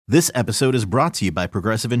This episode is brought to you by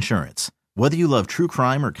Progressive Insurance. Whether you love true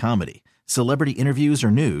crime or comedy, celebrity interviews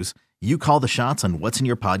or news, you call the shots on what's in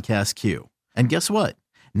your podcast queue. And guess what?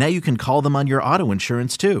 Now you can call them on your auto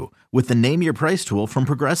insurance too with the Name Your Price tool from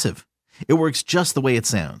Progressive. It works just the way it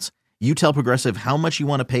sounds. You tell Progressive how much you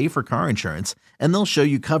want to pay for car insurance, and they'll show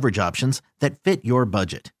you coverage options that fit your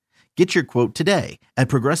budget. Get your quote today at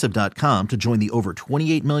Progressive.com to join the over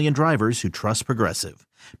 28 million drivers who trust Progressive.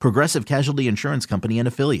 Progressive Casualty Insurance Company and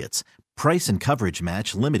Affiliates. Price and coverage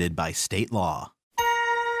match limited by state law.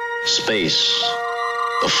 Space,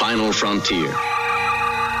 the final frontier.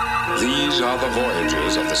 These are the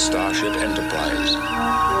voyages of the Starship Enterprise.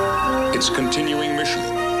 Its continuing mission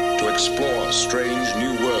to explore strange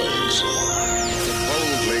new worlds, to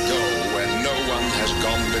boldly go where no one has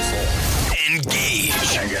gone before. Engage.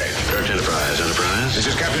 Earth Enterprise. This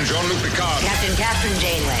is Captain Jean-Luc Picard. Captain Catherine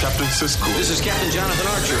Janeway. Captain Sisko. This is Captain Jonathan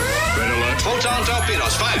Archer. Red alert. Photon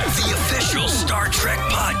torpedoes, fire. The official Star Trek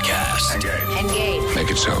podcast. Engage.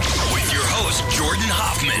 Make it so. With your host, Jordan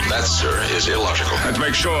Hoffman. That, sir, is illogical. And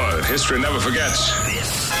make sure history never forgets.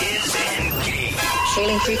 This is Engage.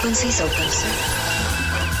 Hailing frequencies open, sir.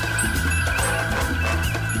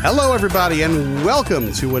 Hello, everybody, and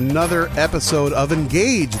welcome to another episode of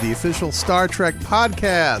Engage, the official Star Trek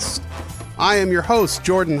podcast. I am your host,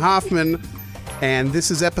 Jordan Hoffman, and this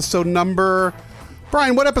is episode number...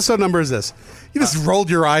 Brian, what episode number is this? You just rolled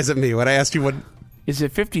your eyes at me when I asked you what... Is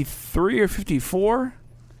it 53 or 54?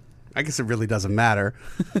 I guess it really doesn't matter.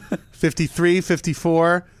 53,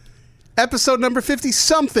 54. Episode number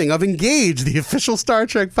 50-something of Engage, the official Star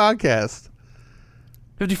Trek podcast.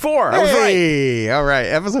 54. I was right. Hey, all right.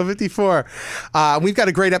 Episode 54. We've got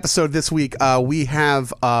a great episode this week. We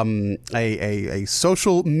have a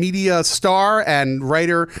social media star and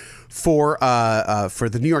writer for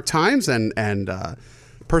the New York Times and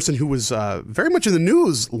person who was very much in the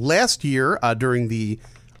news last year during the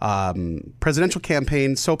presidential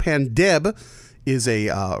campaign. Sopan Deb is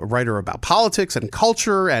a writer about politics and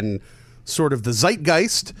culture and sort of the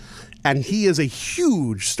zeitgeist. And he is a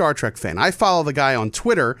huge Star Trek fan. I follow the guy on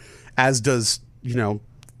Twitter, as does,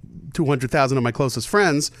 200,000 of my closest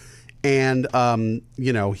friends. And,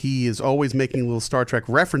 he is always making little Star Trek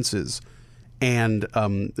references. And it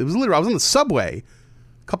was literally, I was on the subway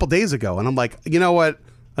a couple days ago, and I'm like, you know what?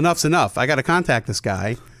 Enough's enough. I got to contact this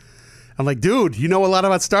guy. I'm like, dude, you know a lot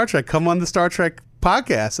about Star Trek. Come on the Star Trek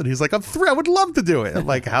podcast. And he's like, I'm thrilled. I would love to do it. I'm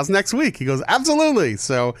like, how's next week? He goes, absolutely.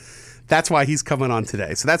 So that's why he's coming on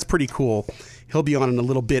today. So that's pretty cool. He'll be on in a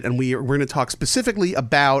little bit, and we're going to talk specifically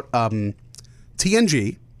about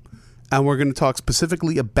TNG, and we're going to talk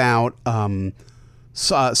specifically about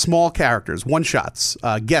small characters, one-shots,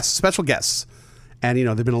 guests, special guests. And,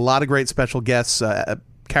 there've been a lot of great special guests,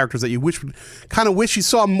 characters that you wish you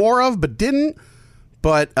saw more of, but didn't.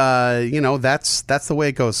 But, that's the way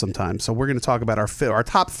it goes sometimes. So we're going to talk about our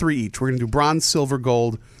top three each. We're going to do bronze, silver,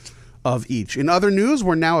 gold of each. In other news,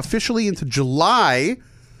 we're now officially into July.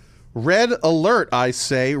 Red alert, I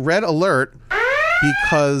say. Red alert,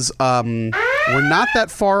 because we're not that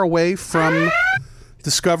far away from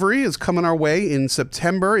Discovery is coming our way in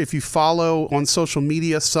September. If you follow on social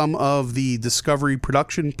media some of the Discovery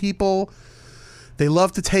production people, they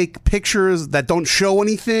love to take pictures that don't show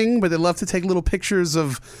anything, but they love to take little pictures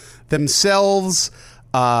of themselves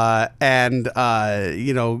and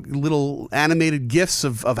little animated GIFs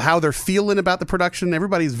of how they're feeling about the production.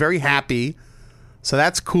 Everybody's very happy, so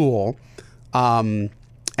that's cool. And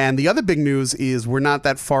the other big news is we're not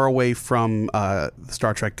that far away from the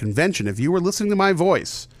Star Trek convention. If you were listening to my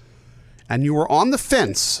voice and you were on the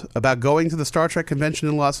fence about going to the Star Trek convention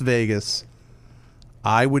in Las Vegas,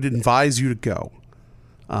 I would advise you to go.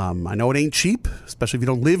 I know it ain't cheap, especially if you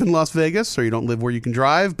don't live in Las Vegas or you don't live where you can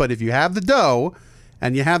drive, but if you have the dough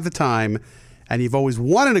and you have the time, and you've always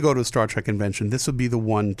wanted to go to a Star Trek convention, this would be the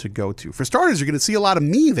one to go to. For starters, you're going to see a lot of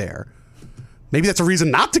me there. Maybe that's a reason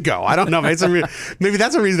not to go. I don't know. Maybe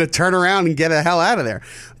that's a reason to turn around and get the hell out of there.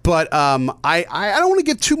 But I don't want to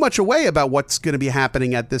give too much away about what's going to be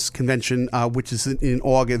happening at this convention, which is in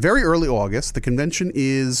August, very early August. The convention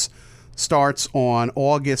starts on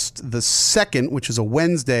August the 2nd, which is a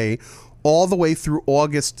Wednesday, all the way through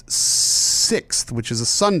August 6th, which is a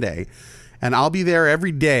Sunday. And I'll be there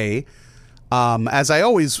every day, as I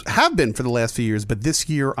always have been for the last few years. But this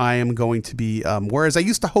year I am going to be, whereas I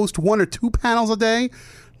used to host 1 or 2 panels a day,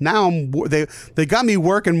 now they got me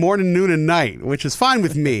working morning, noon, and night, which is fine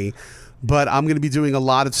with me. But I'm going to be doing a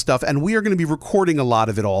lot of stuff, and we are going to be recording a lot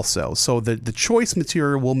of it also. So the choice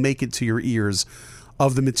material will make it to your ears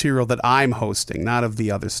of the material that I'm hosting, not of the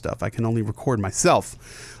other stuff. I can only record myself.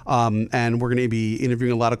 And we're going to be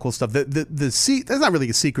interviewing a lot of cool stuff. That's not really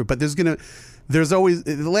a secret, but there's always,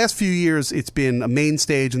 the last few years, it's been a main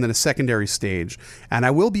stage and then a secondary stage. And I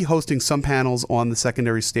will be hosting some panels on the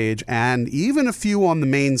secondary stage and even a few on the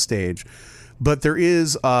main stage. But there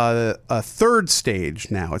is a third stage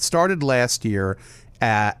now. It started last year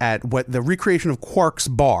at what the recreation of Quark's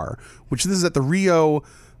Bar, which this is at the Rio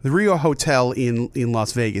Hotel in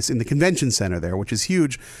Las Vegas, in the convention center there, which is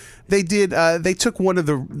huge. They took one of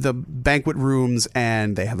the banquet rooms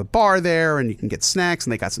and they have a bar there and you can get snacks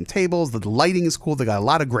and they got some tables. The lighting is cool. They got a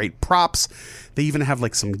lot of great props. They even have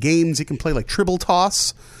like some games you can play, like Tribble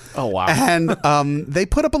Toss. Oh, wow. And they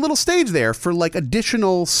put up a little stage there for like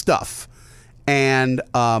additional stuff. And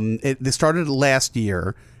they started last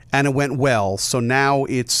year and it went well. So now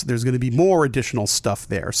there's going to be more additional stuff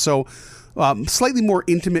there. So slightly more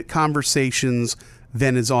intimate conversations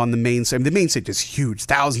than is on the main stage. The main stage is huge.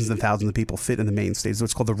 Thousands and thousands of people fit in the main stage. So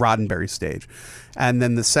it's called the Roddenberry stage. And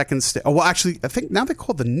then the second stage, I think now they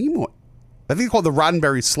call it the Nimoy. I think they call it the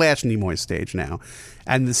Roddenberry / Nimoy stage now.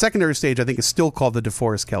 And the secondary stage, I think, is still called the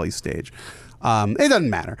DeForest Kelley stage. It doesn't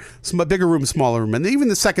matter. It's a bigger room, smaller room. And even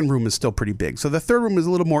the second room is still pretty big. So the third room is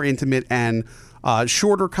a little more intimate and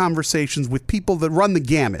shorter conversations with people that run the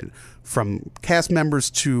gamut, from cast members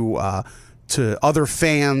to other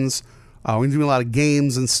fans. We're going to do a lot of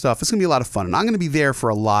games and stuff. It's going to be a lot of fun. And I'm going to be there for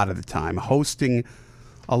a lot of the time, hosting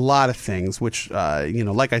a lot of things, which,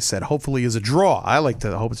 like I said, hopefully is a draw. I like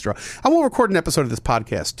to hope it's a draw. I will record an episode of this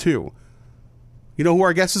podcast, too. You know who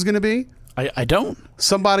our guest is going to be? I don't.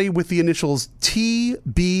 Somebody with the initials T,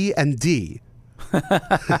 B, and D. For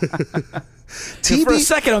a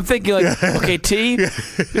second, I'm thinking like, okay, T.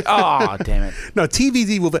 Oh, damn it. No,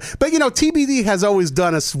 TBD will be. But, TBD has always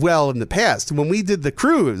done us well in the past. When we did the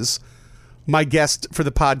cruise, my guest for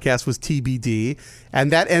the podcast was TBD,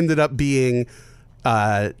 and that ended up being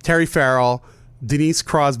Terry Farrell, Denise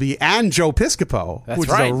Crosby, and Joe Piscopo, That's which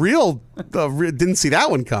right. is a real didn't see that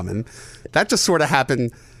one coming. That just sort of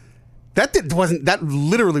happened. That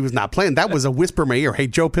literally was not planned. That was a whisper in my ear. Hey,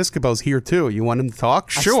 Joe Piscopo's here too. You want him to talk?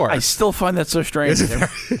 Sure. I still find that so strange.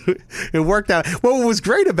 It worked out. Well, what was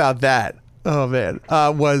great about that, oh man,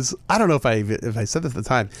 was, I don't know if I said this at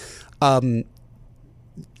the time.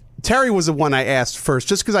 Terry was the one I asked first,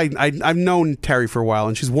 just because I've known Terry for a while,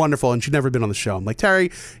 and she's wonderful, and she'd never been on the show. I'm like,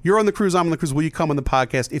 Terry, you're on the cruise, I'm on the cruise. Will you come on the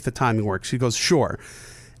podcast if the timing works? She goes, sure.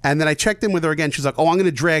 And then I checked in with her again. She's like, oh, I'm going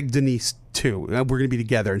to drag Denise too. We're going to be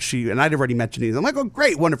together. And I'd already met Denise. I'm like, oh,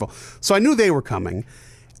 great, wonderful. So I knew they were coming.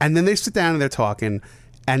 And then they sit down and they're talking.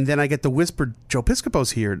 And then I get the whisper, Joe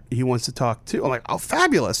Piscopo's here. He wants to talk too. I'm like, oh,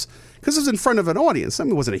 fabulous. Because it was in front of an audience. I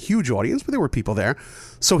mean, it wasn't a huge audience, but there were people there.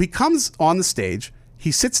 So he comes on the stage.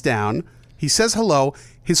 He sits down. He says hello.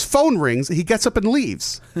 His phone rings. He gets up and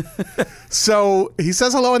leaves. So he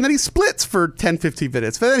says hello, and then he splits for 10, 15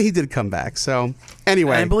 minutes. But then he did come back. So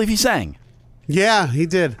anyway. I believe he sang. Yeah, he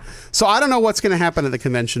did. So I don't know what's going to happen at the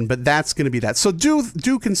convention, but that's going to be that. So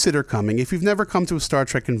do consider coming. If you've never come to a Star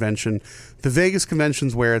Trek convention, the Vegas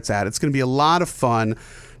convention's where it's at. It's going to be a lot of fun.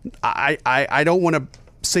 I don't want to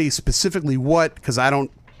say specifically what, because I don't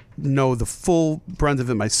know the full brunt of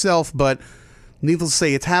it myself, but needless to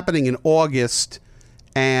say, it's happening in August.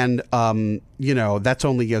 And, that's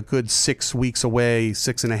only a good 6 weeks away,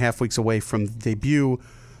 6.5 weeks away from the debut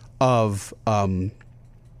of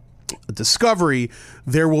Discovery.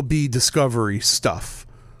 There will be Discovery stuff.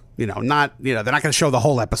 They're not going to show the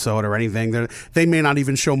whole episode or anything. They may not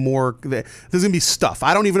even show more. There's going to be stuff.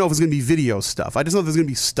 I don't even know if it's going to be video stuff. I just know there's going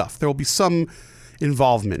to be stuff. There will be some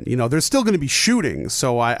involvement. There's still going to be shooting.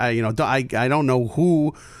 So I don't know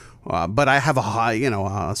who. But I have a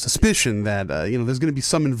high, suspicion that, there's going to be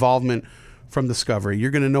some involvement from Discovery.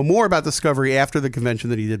 You're going to know more about Discovery after the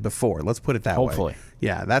convention than he did before. Let's put it that way. Hopefully.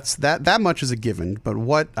 Yeah, that much is a given. But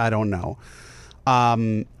what, I don't know.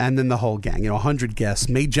 And then the whole gang, 100 guests.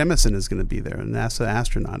 Mae Jemison is going to be there. A NASA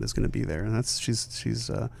astronaut is going to be there. And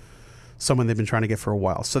she's someone they've been trying to get for a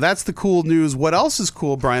while. So that's the cool news. What else is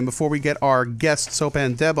cool, Brian, before we get our guests, Sopan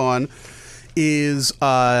and Deb, on, is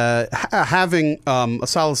having a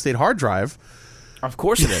solid-state hard drive. Of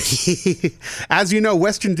course it is. As you know,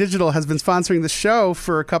 Western Digital has been sponsoring the show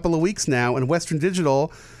for a couple of weeks now, and Western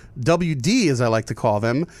Digital, WD as I like to call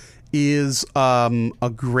them, is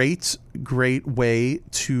a great way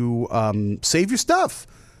to save your stuff,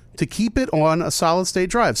 to keep it on a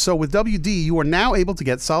solid-state drive. So with WD, you are now able to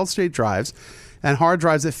get solid-state drives and hard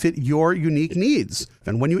drives that fit your unique needs.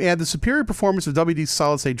 And when you add the superior performance of WD's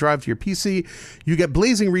solid-state drive to your PC, you get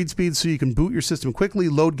blazing read speeds so you can boot your system quickly,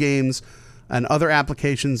 load games, and other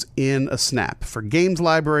applications in a snap. For games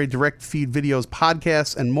library, direct feed videos,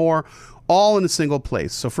 podcasts, and more, all in a single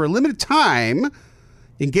place. So for a limited time,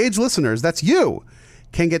 Engage listeners, that's you,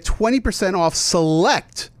 can get 20% off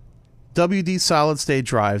select WD solid state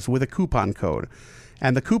drives with a coupon code.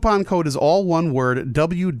 And the coupon code is all one word,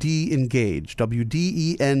 WD Engage,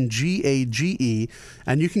 WDENGAGE.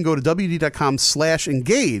 And you can go to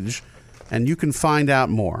WD.com/engage and you can find out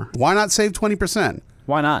more. Why not save 20%?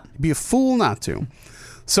 Why not? Be a fool not to.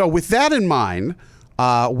 So with that in mind,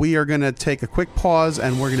 we are going to take a quick pause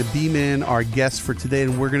and we're going to beam in our guest for today.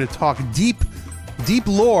 And we're going to talk deep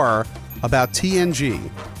lore about TNG.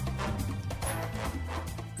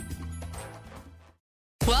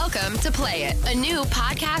 Welcome to Play It, a new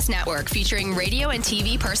podcast network featuring radio and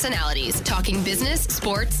TV personalities talking business,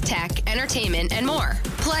 sports, tech, entertainment, and more.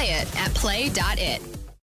 Play it at play.it.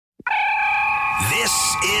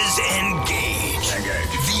 This is Engage,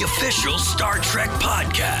 the official Star Trek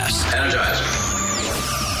podcast. Energize.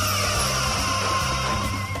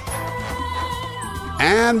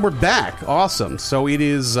 And we're back. Awesome. So it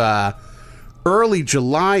is early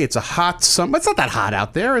July. It's a hot summer. It's not that hot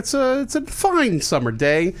out there. It's a fine summer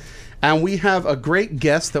day. And we have a great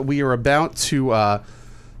guest that we are about to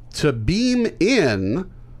beam in.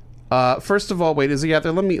 First of all, wait, is he out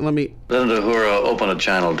there? Let me. Linda Uhura, open a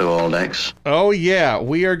channel to all decks. Oh, yeah.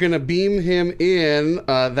 We are going to beam him in.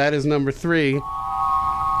 That is number 3.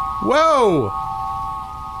 Whoa!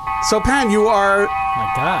 So, Pan, you are... Oh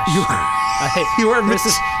my gosh. You are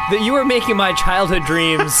you are making my childhood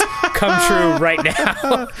dreams come true right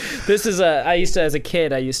now. This is as a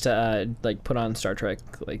kid, I used to like put on Star Trek,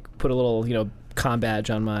 like put a little, comm badge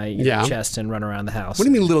on my chest and run around the house. What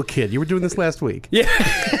do you mean, little kid? You were doing this last week. Yeah,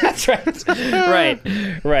 that's right.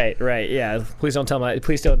 Right. Yeah. Please don't tell my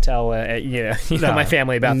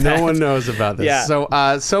family about that. No one knows about this. Yeah. So,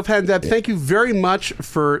 Sopan Deb, thank you very much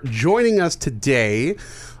for joining us today.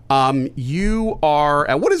 You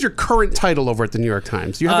are. What is your current title over at the New York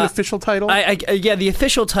Times? Do you have an official title? The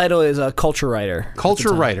official title is a culture writer.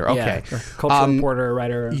 Culture writer. Okay. Yeah, culture reporter,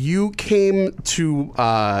 writer. You came to.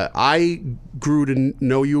 I grew to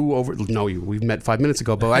know you over. Know you. We've met 5 minutes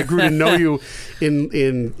ago, but I grew to know you in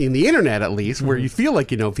the internet at least, where you feel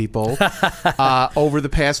like you know people. Over the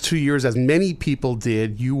past 2 years, as many people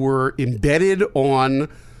did, you were embedded on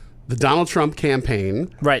the Donald Trump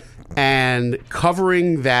campaign, right? And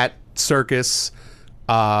covering that circus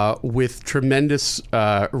with tremendous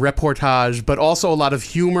reportage, but also a lot of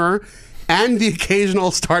humor and the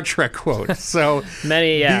occasional Star Trek quote. So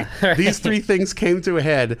many, these 3 things came to a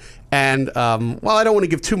head. And while I don't want to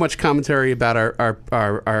give too much commentary about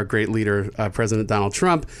our great leader, President Donald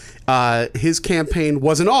Trump, his campaign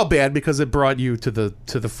wasn't all bad because it brought you to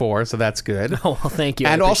the fore, so that's good. Oh, well, thank you.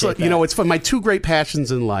 And also, it's fun. My 2 great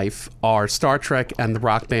passions in life are Star Trek and the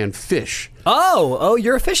rock band Fish. Oh,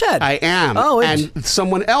 you're a Fish head. I am. Oh, and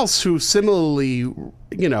someone else who similarly, I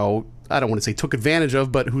don't want to say took advantage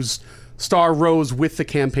of, but whose star rose with the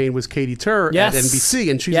campaign was Katie Tur at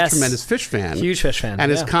NBC, and she's a tremendous Fish fan. Huge Fish fan.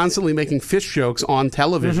 And is constantly making Fish jokes on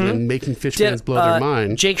television and making Fish fans blow their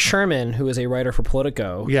mind. Jake Sherman, who is a writer for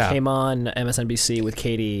Politico, came on MSNBC with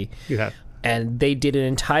Katie. Yeah. And they did an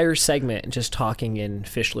entire segment just talking in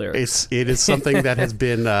Fish lyrics. It is something that has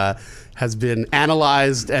been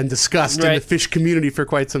analyzed and discussed in the Fish community for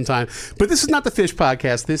quite some time. But this is not the Fish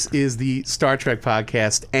podcast. This is the Star Trek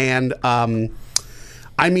podcast. And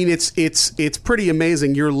I mean, it's pretty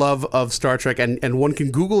amazing, your love of Star Trek, and one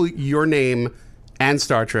can Google your name and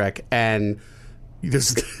Star Trek, and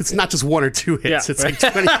it's not just 1 or 2 hits. Yeah, it's like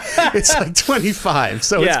 20. It's like 25.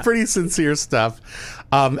 So it's pretty sincere stuff.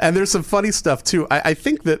 And there's some funny stuff too. I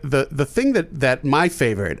think that the thing that my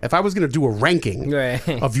favorite, if I was going to do a ranking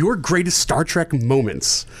of your greatest Star Trek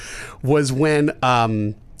moments, was when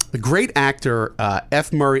the great actor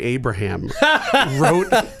F. Murray Abraham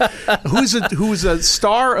wrote, who's a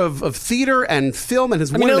star of theater and film and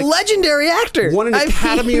has won a legendary actor, won an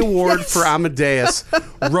Academy Award for Amadeus,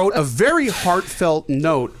 wrote a very heartfelt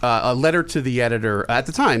note, a letter to the editor at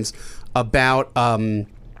the Times about the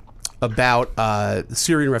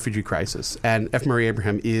Syrian refugee crisis. And F. Murray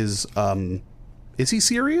Abraham is he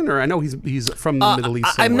Syrian, or I know he's from the Middle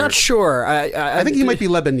East somewhere. I'm not sure. I think he might be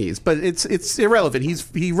Lebanese, but it's irrelevant.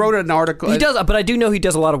 He wrote an article. He does, but I do know he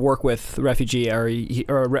does a lot of work with refugee or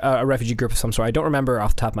a refugee group of some sort. I don't remember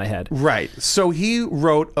off the top of my head. Right. So he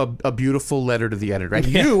wrote a beautiful letter to the editor. And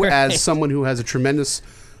you, as someone who has a tremendous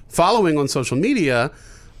following on social media,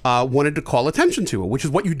 wanted to call attention to it, which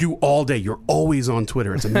is what you do all day. You're always on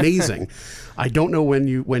Twitter. It's amazing. I don't know when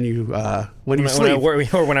you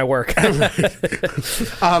sleep or when I work.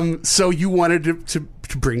 So you wanted to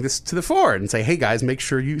to bring this to the fore and say, hey guys, make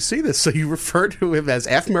sure you see this. So you refer to him as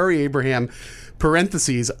F. Murray Abraham,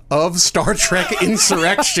 parentheses, of Star Trek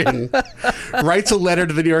Insurrection, writes a letter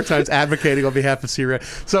to the New York Times advocating on behalf of Syria.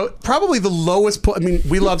 So probably the lowest point. I mean,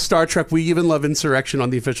 we love Star Trek. We even love Insurrection on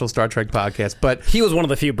the official Star Trek podcast. But he was one of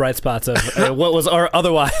the few bright spots of what was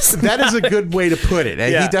otherwise. That is a good way to put it.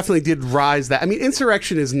 And Yeah. he definitely did rise that. I mean,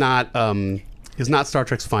 Insurrection is not Star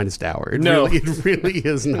Trek's finest hour. It really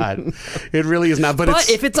is not. It really is not. But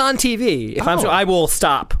if it's on TV, I will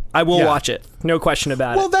stop. I will watch it. No question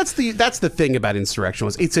about it. Well, that's the thing about Insurrection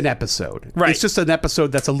was it's an episode. Right. It's just an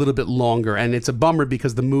episode that's a little bit longer, and it's a bummer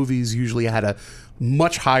because the movies usually had a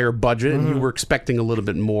much higher budget, and you were expecting a little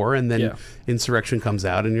bit more, and then Insurrection comes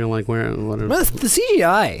out, and you're like, what Well, the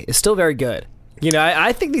CGI is still very good. You know,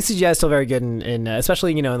 I think the CGI is still very good, in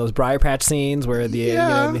especially in those Briar Patch scenes where but maybe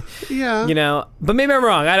I'm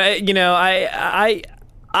wrong. I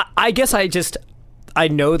guess I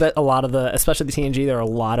know that a lot of especially the TNG, there are a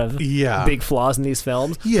lot of big flaws in these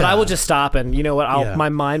films. Yeah. But I will just stop, and you know what? My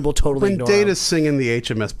mind will totally ignore Data's singing the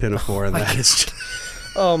HMS Pinafore, and that is.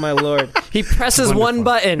 Oh my lord! He presses one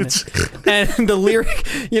button, and the lyric.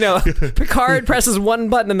 Picard presses one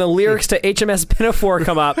button, and the lyrics to HMS Pinafore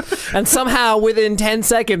come up, and somehow within 10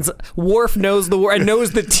 seconds, Worf knows the word and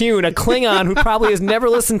knows the tune. A Klingon who probably has never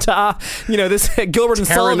listened to this Gilbert and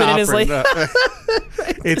Sullivan in his life.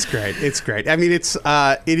 It's great. It's great. I mean, it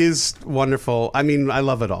is wonderful. I mean, I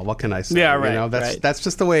love it all. What can I say? Yeah, right. That's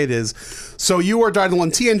just the way it is. So you are Darth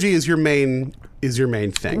One. TNG is your main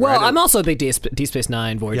thing. Well, right? I'm also a big Deep Space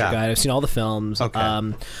Nine Voyager guy. I've seen all the films. Okay.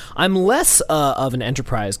 I'm less of an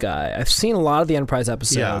Enterprise guy. I've seen a lot of the Enterprise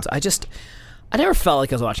episodes. Yeah. I never felt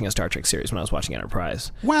like I was watching a Star Trek series when I was watching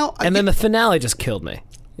Enterprise. Well, and then the finale just killed me.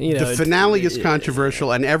 The finale is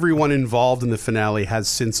controversial, and everyone involved in the finale has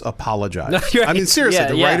since apologized. Right. I mean, seriously,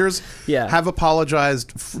 the writers Yeah. Mm-hmm. have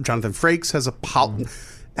apologized. Jonathan Frakes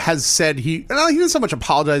has said he didn't so much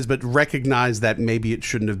apologize, but recognized that maybe it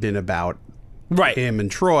shouldn't have been about him and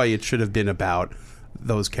Troy. It should have been about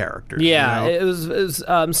those characters. Yeah, you know? it was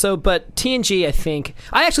so. But TNG,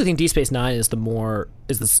 I actually think Deep Space Nine is the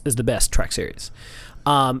best Trek series.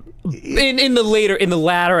 In the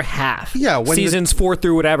latter half, when seasons 4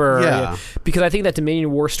 through whatever. Yeah. Because I think that Dominion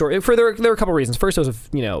War story. There were a couple of reasons. First, it was I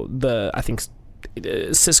think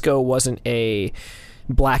Sisko wasn't a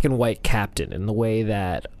black and white captain in the way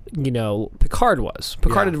that Picard was.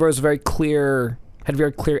 Picard was very clear. Had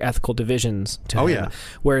very clear ethical divisions to him. Yeah.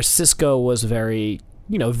 Whereas Sisko was very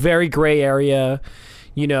gray area,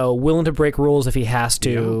 willing to break rules if he has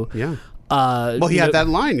to. Yeah. Well, he had that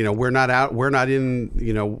line, we're not in,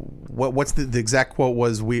 what's the exact quote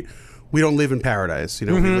was, we don't live in paradise, we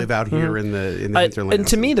live out here in the hinterland. And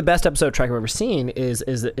to me, the best episode of Trek I've ever seen is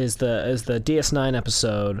the DS9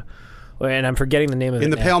 episode, and I'm forgetting the name of it.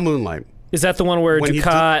 In the Pale Moonlight. Is that the one where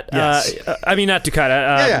Dukat? Yes. I mean, not Dukat.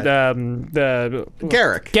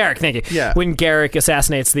 Garrick. Garrick, thank you. Yeah. When Garrick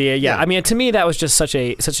assassinates the. I mean, to me, that was just such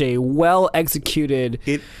a well executed.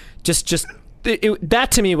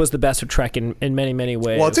 That to me was the best of Trek in many, many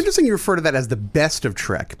ways. Well, it's interesting you refer to that as the best of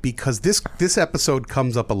Trek because this episode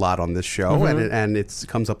comes up a lot on this show and it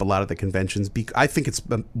comes up a lot at the conventions. I think it's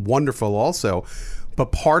wonderful also,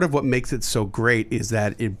 but part of what makes it so great is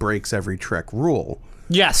that it breaks every Trek rule.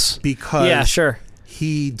 Yes. Because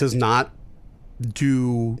he does not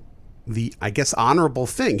do the, I guess, honorable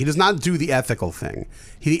thing. He does not do the ethical thing.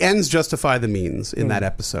 The ends justify the means in that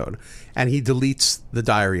episode. And he deletes the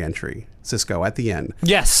diary entry, Sisko, at the end.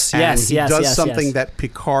 Yes, and he does something yes. that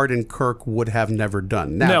Picard and Kirk would have never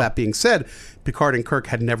done. Now, that being said, Picard and Kirk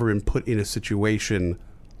had never been put in a situation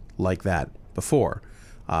like that before.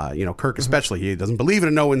 Kirk especially, he doesn't believe in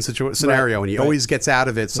a no-win scenario, and he always gets out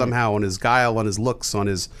of it somehow on his guile, on his looks, on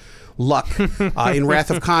his luck. In Wrath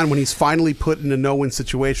of Khan, when he's finally put in a no-win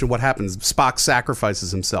situation, what happens? Spock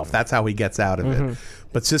sacrifices himself. That's how he gets out of it.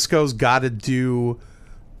 But Sisko's got to do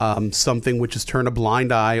something which is turn a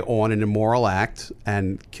blind eye on an immoral act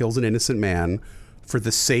and kills an innocent man for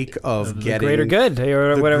the sake of getting greater good,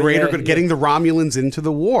 or whatever. Getting the Romulans into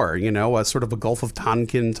the war. A sort of a Gulf of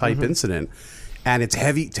Tonkin type incident. And it's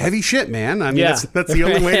heavy shit, man. I mean, that's the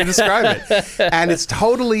only way to describe it. And it's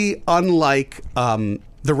totally unlike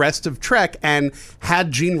the rest of Trek. And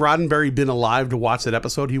had Gene Roddenberry been alive to watch that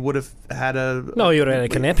episode, he would have had a... No, he would have had a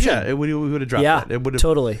conniption. Yeah, he would have dropped that. It would have,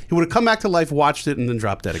 totally. He would have come back to life, watched it, and then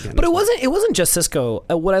dropped dead again. But it wasn't just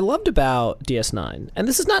Sisko. What I loved about DS9, and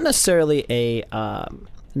this is not necessarily a...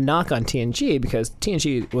 knock on TNG, because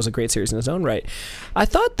TNG was a great series in its own right. I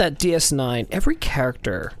thought that DS9, every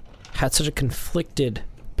character had such a conflicted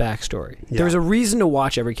backstory. There was a reason to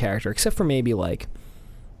watch every character, except for maybe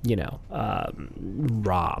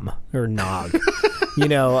Rom or Nog.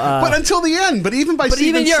 But until the end. But even by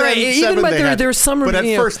season seven, there's some. But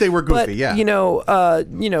at first they were goofy. But,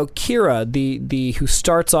 Kira, the who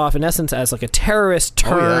starts off in essence as like a terrorist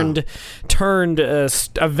turned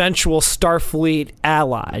eventual Starfleet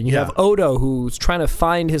ally. And you have Odo, who's trying to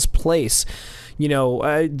find his place.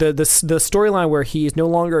 The storyline where he is no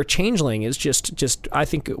longer a changeling is just I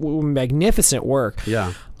think magnificent work.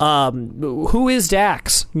 Yeah. Who is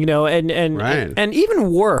Dax? And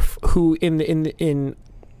even Worf, who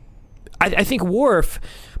I think Worf,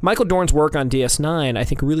 Michael Dorn's work on DS9, I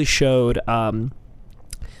think really showed. I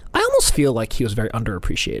almost feel like he was very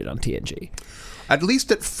underappreciated on TNG. At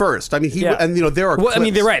least at first. I mean, there are. Well, I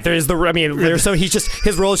mean, they're right. There's so he's just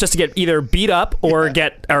his role is just to get either beat up or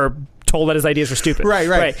told that his ideas are stupid.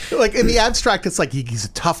 Right. Like in the abstract, it's like he's a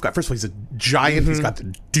tough guy. First of all, he's a giant. He's got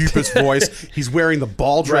the deepest voice. He's wearing the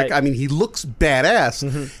baldric. Right. I mean, he looks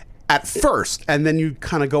badass at first, and then you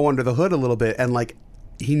kind of go under the hood a little bit, and like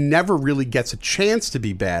he never really gets a chance to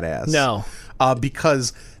be badass. No,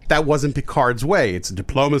 because that wasn't Picard's way. It's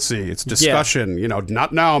diplomacy. It's discussion.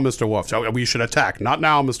 Not now, Mr. Worf. So we should attack. Not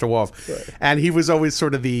now, Mr. Worf. Right. And he was always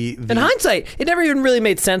sort of the. In hindsight, it never even really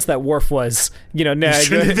made sense that Worf was,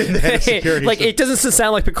 like it doesn't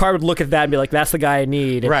sound like Picard would look at that and be like, "That's the guy I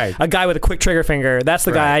need." Right. A guy with a quick trigger finger. That's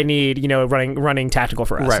the guy I need. Running tactical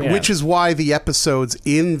for us. Right. Yeah. Which is why the episodes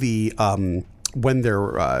in the when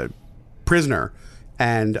they're prisoner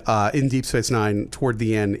and in Deep Space Nine toward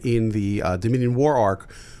the end in the Dominion War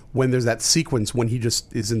arc. When there's that sequence when he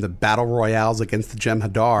just is in the battle royales against the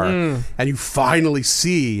Jem'Hadar, and you finally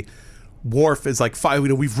see Worf is like,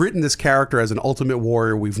 we've written this character as an ultimate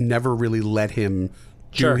warrior. We've never really let him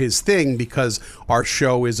do his thing because our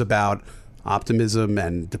show is about optimism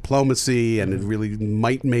and diplomacy, and it really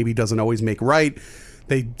maybe doesn't always make right.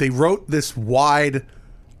 They wrote this wide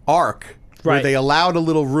arc. Right. Where they allowed a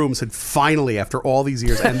little room, said finally after all these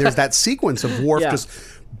years, and there's that sequence of Worf just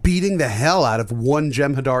beating the hell out of one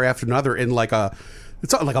Jem'Hadar after another in like a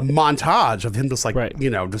montage of him just like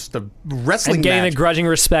just a wrestling and getting match. the grudging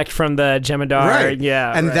respect from the Jem'Hadar. Right.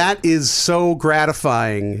 Yeah, and that is so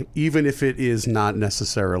gratifying, even if it is not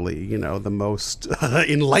necessarily the most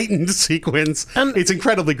enlightened sequence. It's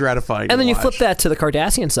incredibly gratifying. And then you watch. flip that to the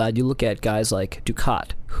Cardassian side. You look at guys like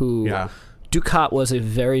Dukat, who. Yeah. Dukat was a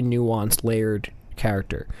very nuanced, layered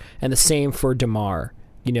character, and the same for Damar.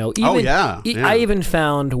 I even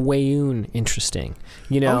found Weyoun interesting.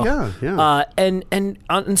 And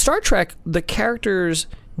in Star Trek, the characters,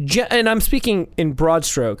 and I'm speaking in broad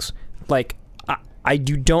strokes. Like I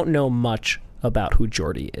don't know much about who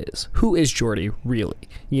Geordi is. Who is Geordi really?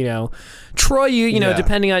 Troy.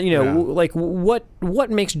 Depending on like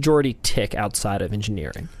what makes Geordi tick outside of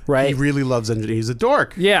engineering, right? He really loves engineering. He's a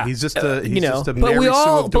dork. Yeah, he's just a just a but we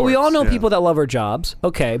all know people that love our jobs.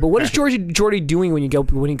 Okay, but what is Geordi doing when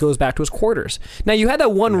he goes back to his quarters? Now you had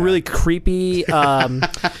that one really creepy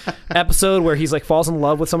episode where he's like falls in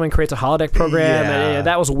love with someone and creates a holodeck program, and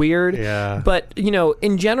that was weird. Yeah. But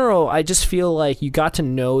in general, I just feel like you got to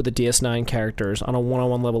know the DS9 characters on a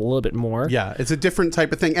one-on-one level a little bit more. Yeah, it's a different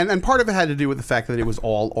type of thing, and part of it had to do with the fact that it was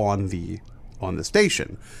all on the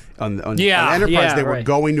station. On Enterprise, they were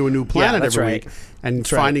going to a new planet every week and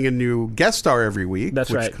finding a new guest star every week,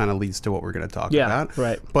 which kind of leads to what we're going to talk about.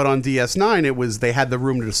 Right. But on DS9, they had the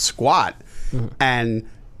room to squat, and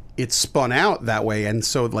it spun out that way. And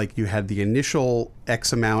so, like, you had the initial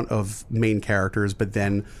X amount of main characters, but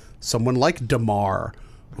then someone like Damar,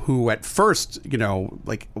 who at first,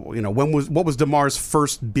 what was Damar's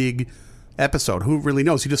first big episode? Who really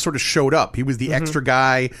knows? He just sort of showed up. He was the extra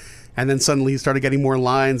guy. And then suddenly he started getting more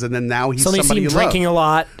lines, and then now he's somebody you love. Drinking a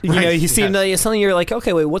lot. He seemed suddenly you're like,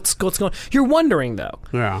 okay, wait, what's going on? You're wondering though.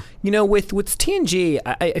 Yeah. With TNG,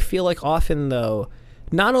 I feel like often though,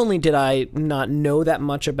 not only did I not know that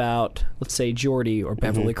much about, let's say, Geordi or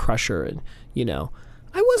Beverly Crusher, and I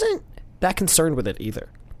wasn't that concerned with it either.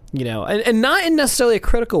 And not in necessarily a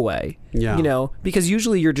critical way. Yeah. Because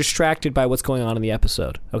usually you're distracted by what's going on in the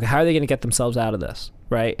episode. Okay, how are they going to get themselves out of this?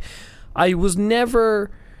 Right. I was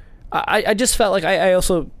never. I just felt like I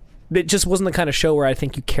also, it just wasn't the kind of show where I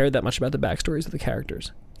think you cared that much about the backstories of the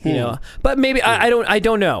characters, But maybe I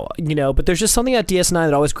don't know, But there's just something at DS9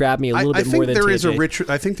 that always grabbed me a little bit more than TNG.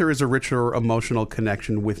 I think there is a richer emotional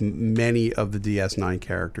connection with many of the DS9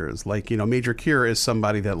 characters. Like Major Kira is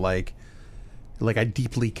somebody that like I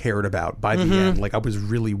deeply cared about by the end. Like I was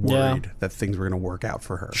really worried that things were going to work out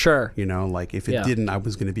for her. Sure, like if it didn't, I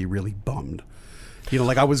was going to be really bummed. You know,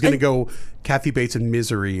 like I was going to go Kathy Bates in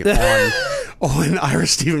Misery on Ira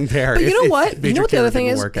Stephen Bear. But you know what? You know what the other thing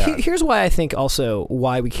is? Here's Here's why I think also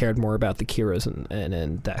why we cared more about the Kiras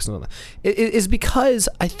and Dax and all that. It is because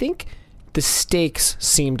I think the stakes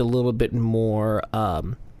seemed a little bit more.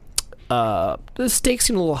 The stakes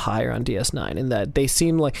seemed a little higher on DS9 in that they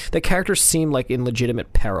seem like the characters seem like in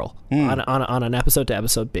legitimate peril on an episode to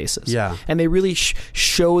episode basis. Yeah, and they really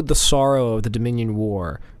showed the sorrow of the Dominion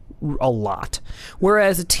War a lot.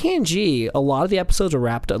 Whereas at TNG, a lot of the episodes are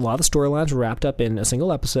wrapped. A lot of the storylines were wrapped up in a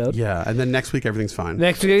single episode. Yeah, and then next week everything's fine.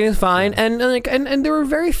 Next week everything's fine, and there were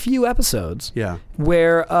very few episodes. Yeah,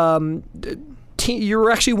 where you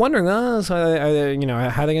were actually wondering, so are they, you know,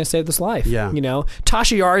 how are they going to save this life? Yeah. You know,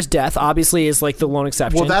 Tasha Yar's death obviously is like the lone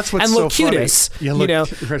exception. Well, that's what's and so Locutus, funny. Yeah, you know,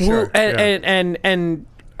 for sure. And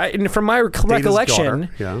from my recollection,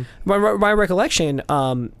 yeah. my recollection,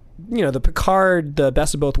 you know, the Picard, the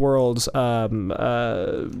Best of Both Worlds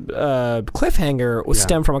cliffhanger was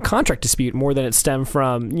stemmed from a contract dispute more than it stemmed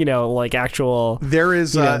from, you know, like actual. There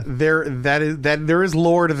is there is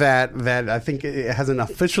lore to that I think it hasn't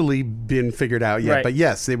officially been figured out yet. Right. But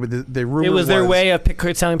yes, the rumor it was their way of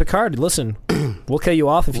telling Picard, listen, we'll kill you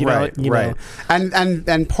off if you don't. You know.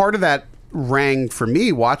 And part of that rang for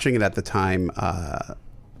me watching it at the time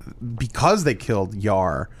because they killed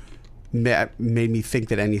Yar. Made me think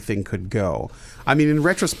that anything could go. I mean, in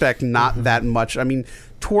retrospect, not that much. I mean,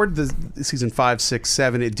 toward the season 5, 6,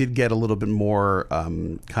 7, it did get a little bit more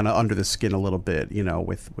kind of under the skin a little bit, you know,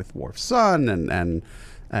 with Worf's son and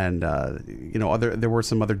you know, there were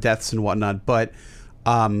some other deaths and whatnot. But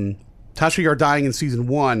Tasha Yar dying in season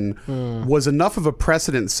 1 was enough of a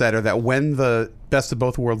precedent setter that when the Best of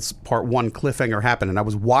Both Worlds Part 1 cliffhanger happened, and I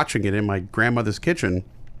was watching it in my grandmother's kitchen,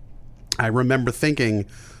 I remember thinking,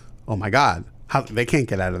 oh my God, how they can't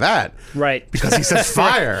get out of that. Right. Because he says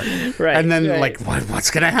fire. Right. And then like,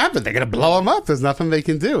 what's going to happen? They're going to blow him up. There's nothing they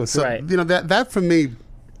can do. So, you know, that for me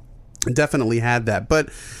definitely had that. But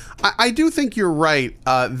I do think you're right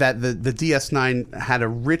that the DS9 had a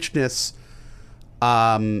richness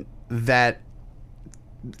that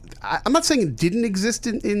I'm not saying it didn't exist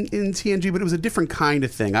in TNG, but it was a different kind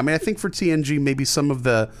of thing. I mean, I think for TNG, maybe some of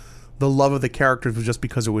the love of the characters was just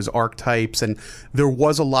because it was archetypes, and there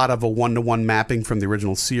was a lot of a one-to-one mapping from the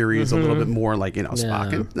original series, a little bit more like, you know,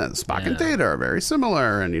 Spock and Data are very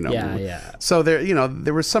similar, and, you know, so there, you know,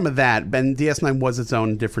 there was some of that, and DS9 was its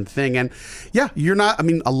own different thing, and you're not, I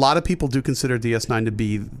mean, a lot of people do consider DS9 to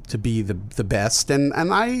be the best, and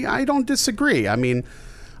I don't disagree. I mean,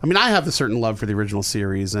 I have a certain love for the original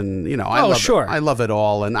series, and, you know, I love it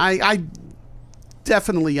all, and I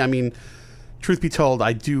definitely, I mean, truth be told,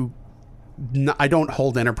 I don't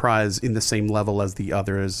hold Enterprise in the same level as the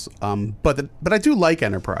others, but I do like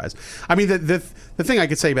Enterprise. I mean, the thing I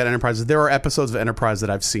could say about Enterprise is there are episodes of Enterprise that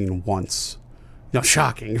I've seen once. You know,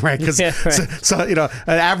 shocking, right? Because so you know,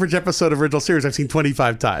 an average episode of original series I've seen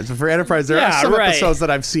 25 times. But for Enterprise, there are some episodes that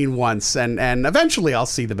I've seen once, and eventually I'll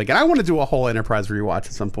see them again. I want to do a whole Enterprise rewatch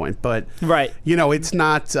at some point, but you know, it's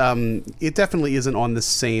not. It definitely isn't on the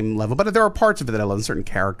same level. But there are parts of it that I love, and certain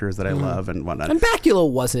characters that I love, and whatnot. And Bakula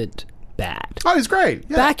wasn't bad. Oh, he's great.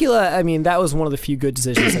 Yeah. Bakula, I mean, that was one of the few good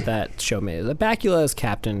decisions that show made. Bakula as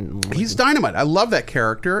Captain. He's dynamite. I love that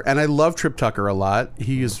character, and I love Trip Tucker a lot.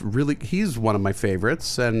 He's one of my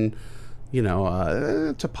favorites, and you know,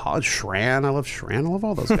 Shran. I love Shran. I love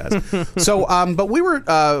all those guys. So, but we were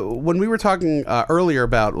when we were talking earlier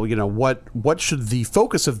about, you know, what should the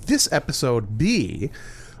focus of this episode be?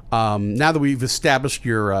 Now that we've established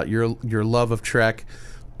your love of Trek,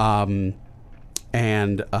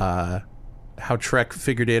 and how Trek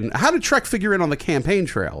figured in. How did Trek figure in on the campaign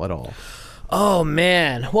trail at all? Oh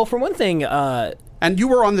man! Well, for one thing, and you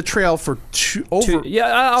were on the trail for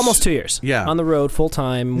almost 2 years. Yeah, on the road full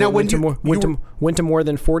time. Now, went to more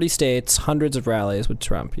than 40 states, hundreds of rallies with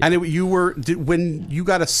Trump. Yeah. And when you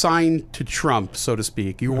got assigned to Trump, so to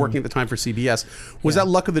speak, you were working at the time for CBS. Was that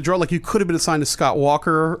luck of the draw? Like, you could have been assigned to Scott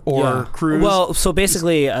Walker or Cruz? Well, so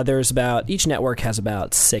basically, there's about, each network has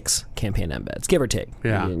about 6 campaign embeds, give or take.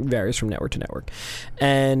 Yeah, it varies from network to network,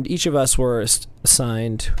 and each of us were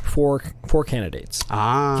assigned four candidates,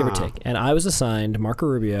 give or take. And I was assigned Marco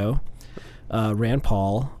Rubio, Rand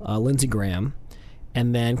Paul, Lindsey Graham,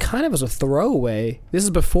 and then kind of as a throwaway, this is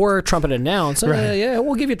before Trump had announced,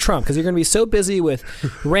 we'll give you Trump because you're going to be so busy with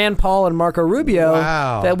Rand Paul and Marco Rubio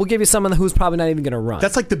that we'll give you someone who's probably not even going to run.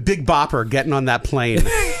 That's like the Big Bopper getting on that plane.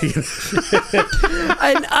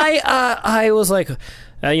 And I was like,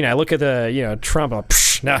 you know, I look at the, you know, Trump,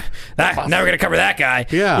 now we're going to cover that guy.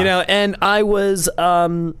 Yeah. You know, and I was,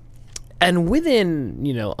 and within,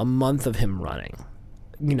 you know, a month of him running,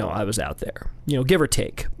 I was out there, give or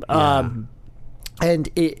take. Yeah. And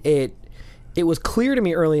it was clear to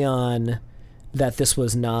me early on that this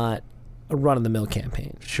was not a run-of-the-mill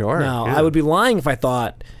campaign. Sure. Now, yeah. I would be lying if I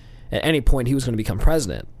thought at any point he was going to become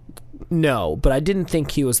president. No, but I didn't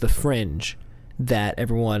think he was the fringe that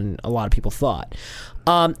a lot of people thought.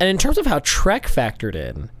 And in terms of how Trek factored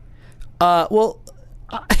in, I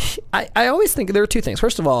always think there are two things.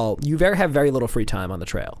 First of all, you have very little free time on the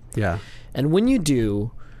trail. Yeah. And when you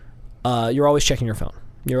do, you're always checking your phone.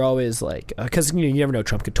 You're always like, because you never know,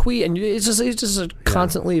 Trump could tweet, and it's just a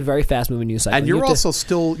constantly very fast moving news cycle. And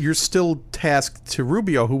you're still tasked to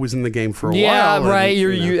Rubio, who was in the game for a while. Yeah, right.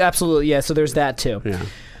 You absolutely, yeah. So there's that too. Yeah.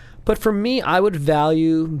 But for me, I would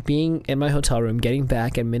value being in my hotel room, getting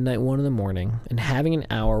back at midnight, 1 a.m, and having an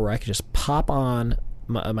hour where I could just pop on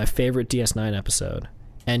my favorite DS9 episode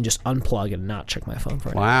and just unplug and not check my phone for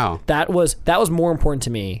an hour. Wow. That was more important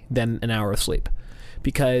to me than an hour of sleep,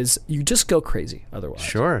 because you just go crazy otherwise.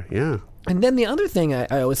 Sure, yeah. And then the other thing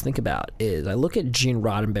I always think about is I look at Gene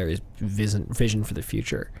Roddenberry's vision for the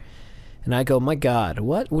future, and I go, my God,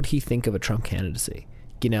 what would he think of a Trump candidacy?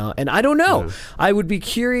 And I don't know. Yeah. I would be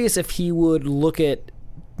curious if he would look at,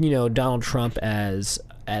 Donald Trump as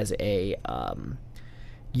a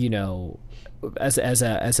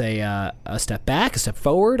step back, a step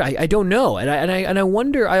forward. I don't know, and I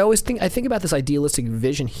wonder. I think about this idealistic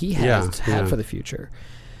vision he has had for the future,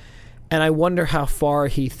 and I wonder how far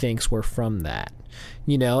he thinks we're from that.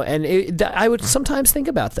 And I would sometimes think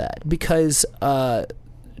about that, because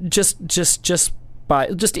just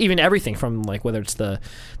even everything from, like, whether it's the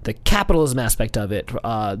capitalism aspect of it,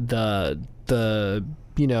 the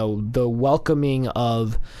welcoming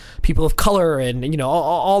of people of color, and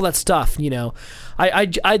all that stuff. I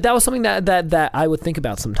that was something that I would think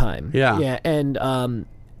about sometime. Yeah.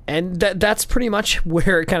 And that's pretty much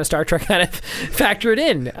where kind of Star Trek kind of factored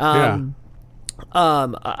in.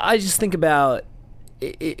 I just think about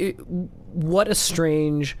what a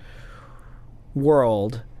strange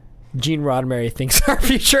world Gene Roddenberry thinks our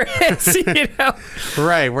future is,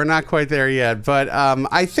 Right, we're not quite there yet, but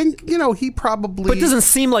I think he probably. But it doesn't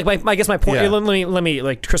seem like I guess my point. Yeah. Let me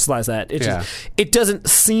like crystallize that. It doesn't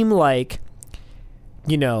seem like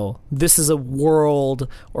this is a world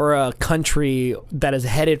or a country that is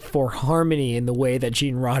headed for harmony in the way that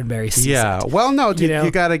Gene Roddenberry sees it. Yeah, well, no, you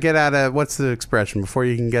got to get out of, what's the expression? Before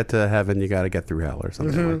you can get to heaven, you got to get through hell, or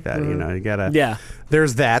something like that. You got to. Yeah.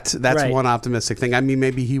 There's that. That's right. One optimistic thing. I mean,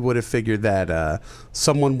 maybe he would have figured that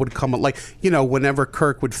someone would come, like, whenever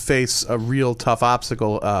Kirk would face a real tough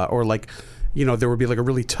obstacle, or like, there would be like a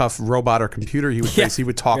really tough robot or computer he would face. He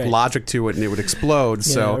would talk logic to it, and it would explode.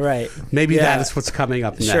 So maybe that is what's coming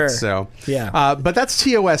up next. Sure. So yeah, but that's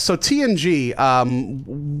TOS. So TNG.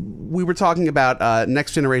 We were talking about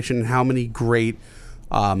Next Generation. How many great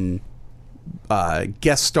guest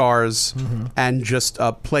stars and just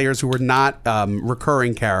players who were not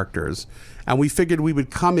recurring characters, and we figured we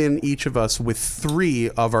would come in, each of us, with 3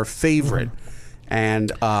 of our favorite.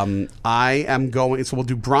 And I am going, so we'll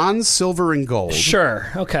do bronze, silver, and gold.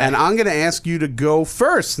 Sure. Okay. And I'm going to ask you to go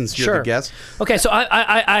first, since you're the guest. Okay. So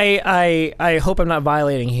I hope I'm not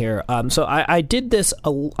violating here. So I did this.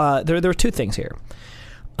 There were 2 things here.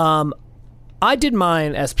 I did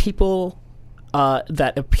mine as people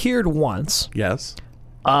that appeared once. Yes.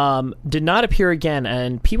 Did not appear again,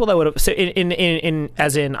 and people that would have. So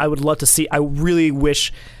I would love to see. I really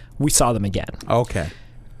wish we saw them again. Okay.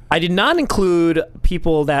 I did not include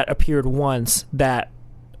people that appeared once that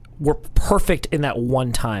were perfect in that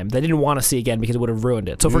one time that I didn't want to see again because it would have ruined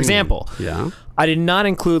it. So, for example, I did not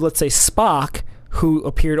include, let's say, Spock, who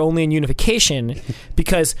appeared only in Unification,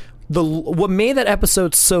 because what made that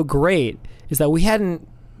episode so great is that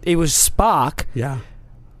it was Spock. Yeah.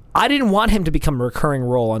 I didn't want him to become a recurring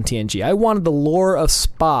role on TNG. I wanted the lore of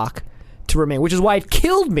Spock to remain, which is why it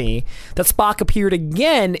killed me that Spock appeared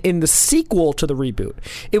again in the sequel to the reboot.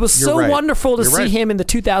 It was wonderful to see him in the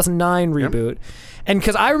 2009 reboot, and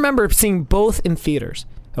because I remember seeing both in theaters.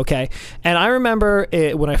 Okay, and I remember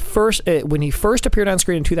when he first appeared on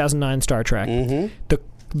screen in 2009 Star Trek,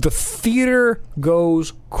 the theater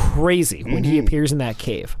goes crazy when he appears in that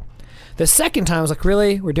cave. The second time, I was like,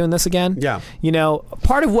 really? We're doing this again? Yeah.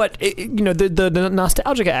 Part of what, the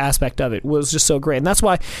nostalgic aspect of it was just so great. And that's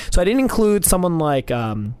why, so I didn't include someone like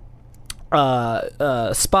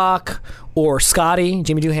Spock or Scotty,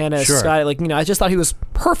 Jimmy Doohan as Scotty. Like, I just thought he was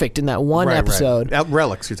perfect in that one episode. Right.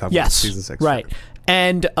 Relics, you're talking about season 6. Right.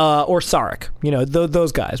 And or Sarek,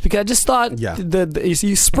 those guys, because I just thought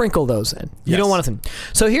you sprinkle those in. You don't want to.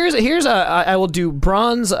 So here's I will do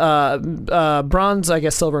bronze, bronze, I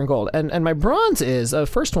guess, silver and gold, and my bronze is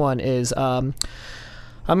first one is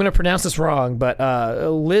I'm going to pronounce this wrong, but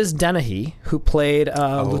Liz Dennehy, who played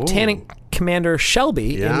Lieutenant Commander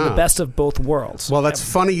Shelby in The Best of Both Worlds. Well, that's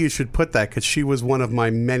funny you should put that, because she was one of my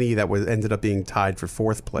many that ended up being tied for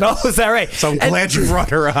 4th place. Oh, is that right? So I'm glad you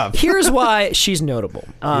brought her up. Here's why she's notable.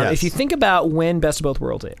 Yes. If you think about when Best of Both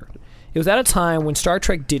Worlds aired, it was at a time when Star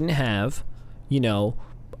Trek didn't have, a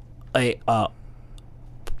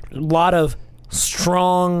lot of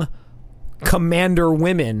strong commander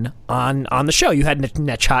women on the show. You had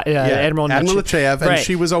Admiral Nechayev, and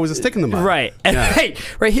she was always a stick in the mud. Right. And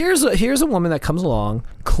here's a woman that comes along,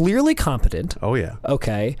 clearly competent. Oh yeah.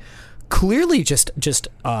 Okay. Clearly just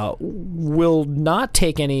will not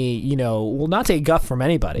take any, will not take guff from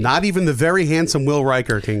anybody. Not even the very handsome Will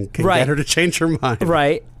Riker can get her to change her mind.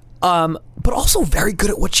 Right. But also very good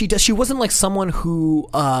at what she does. She wasn't like someone who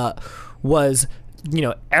was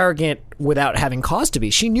arrogant without having cause to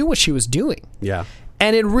be. She knew what she was doing. Yeah.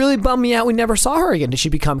 And it really bummed me out we never saw her again. Did she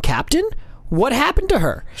become captain? What happened to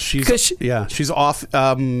her? She's off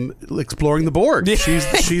exploring the Borg.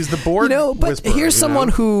 She's the Borg whisperer. Here's someone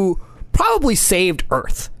who probably saved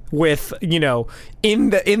Earth with,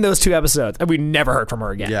 in those 2 episodes, and we never heard from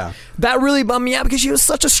her again. Yeah. That really bummed me out because she was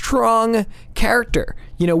such a strong character.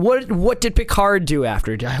 What did Picard do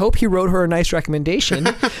after? I hope he wrote her a nice recommendation.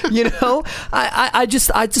 I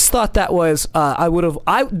just thought that was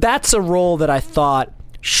that's a role that I thought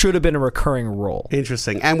should have been a recurring role.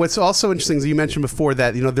 Interesting. And what's also interesting is you mentioned before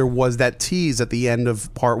that there was that tease at the end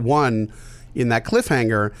of part 1 in that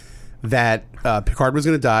cliffhanger that Picard was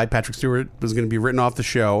going to die, Patrick Stewart was going to be written off the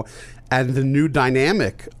show, and the new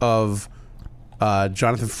dynamic of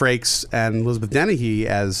Jonathan Frakes and Elizabeth Dennehy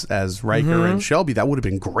as Riker and Shelby, that would have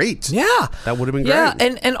been great. Yeah. That would have been great. Yeah,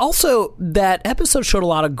 and also that episode showed a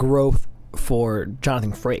lot of growth for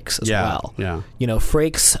Jonathan Frakes as well. Yeah.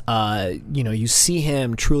 Frakes, you see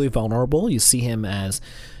him truly vulnerable. You see him as,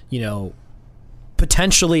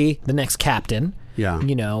 potentially the next captain. Yeah.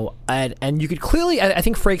 And you could clearly, I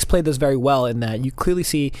think Frakes played this very well in that you clearly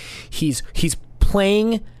see he's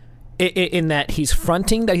playing in that he's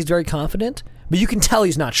fronting that he's very confident, but you can tell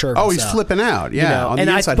he's not sure of himself. He's flipping out. Yeah. On the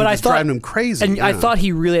inside, he's driving him crazy. And I thought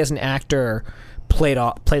he really, as an actor, played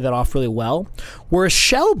that off really well. Whereas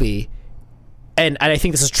Shelby, and I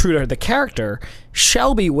think this is true to her, the character,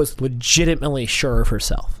 Shelby was legitimately sure of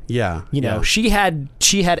herself. Yeah. She had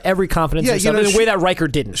every confidence in herself in a way that Riker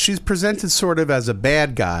didn't. She's presented sort of as a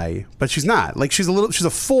bad guy, but she's not. Like she's a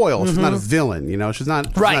foil. She's not a villain, She's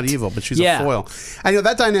not evil, but she's a foil. And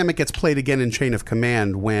that dynamic gets played again in Chain of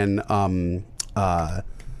Command when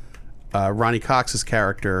Ronnie Cox's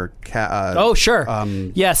character. Sure.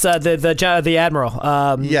 Yes, the admiral.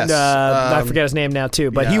 Yes. I forget his name now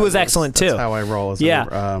too, but he was excellent too. That's how I roll.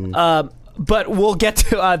 But we'll get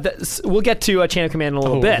to Chain of Command in a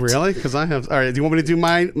little bit. Really? Because I have. All right. Do you want me to do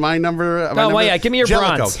my number? Give me your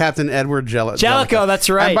Jellicoe, bronze. Captain Edward Jellicoe. Jellicoe. That's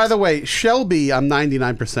right. And by the way, Shelby, I'm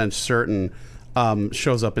 99% certain,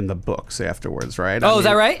 shows up in the books afterwards, right? Is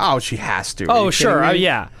that right? Oh, she has to. Oh, sure.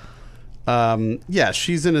 Yeah.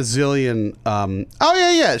 She's in a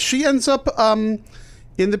zillion. She ends up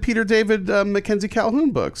in the Peter David Mackenzie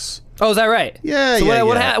Calhoun books. Oh, is that right? Yeah. So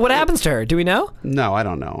what happens to her? Do we know? No, I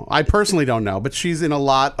don't know. I personally don't know, but she's in a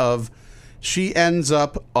lot of. She ends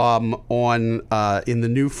up in the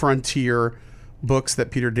New Frontier books that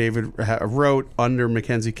Peter David wrote under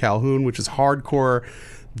Mackenzie Calhoun, which is hardcore.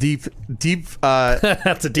 Deep.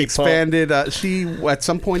 That's a deep expanded. She at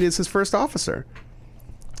some point is his first officer.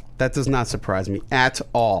 That does not surprise me at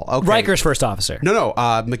all. Okay. Riker's first officer. No.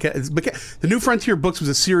 The New Frontier books was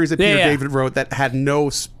a series that Peter David wrote that had no.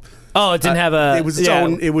 It didn't have a. It was its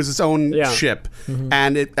own. It was its own ship,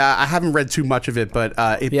 and it. I haven't read too much of it, but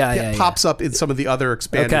it pops up in some of the other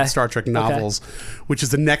expanded Star Trek novels, which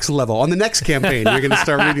is the next level. On the next campaign, you're going to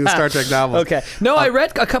start reading the Star Trek novels. Okay. No, I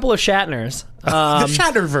read a couple of Shatner's. The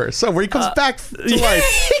Shatnerverse, where he comes back to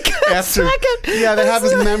life after. They have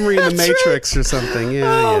his memory in the Matrix or something.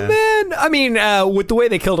 Yeah. Man, I mean, with the way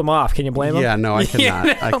they killed him off, can you blame him? Yeah, no, I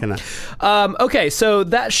cannot. I cannot. Okay, so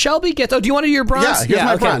that Shelby gets. Oh, do you want to do your bronze? Yeah, here's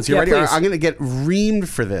my bronze. You ready? Please. I'm going to get reamed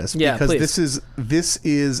for this because this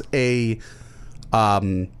is a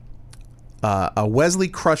Wesley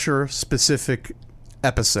Crusher specific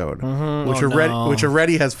episode, which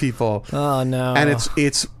already has people. Oh no! And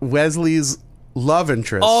it's Wesley's love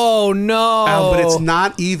interest. Oh no! But it's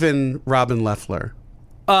not even Robin Leffler.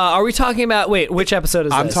 Are we talking about? Wait, which episode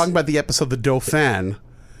is this? I'm talking about the episode The Dauphin,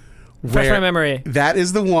 Fresh my memory. That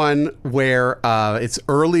is the one where it's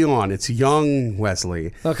early on. It's young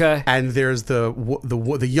Wesley. Okay. And there's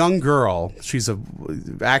the young girl. She's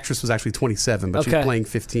actress was actually 27, but she's playing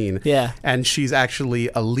 15. Yeah. And she's actually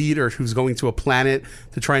a leader who's going to a planet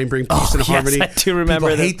to try and bring peace and harmony. Yes, I do remember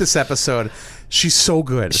People that. hate this episode. She's so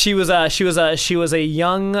good. She was a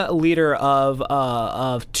young leader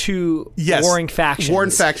of two warring factions. Warring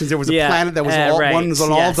factions. There was a planet that was one was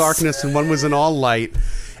in all darkness and one was in all light.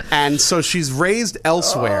 And so she's raised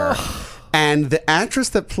elsewhere. And the actress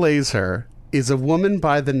that plays her is a woman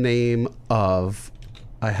by the name of,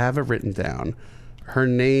 I have it written down. Her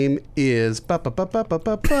name is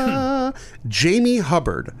Jamie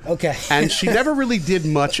Hubbard. Okay. And she never really did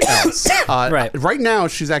much else. Right now,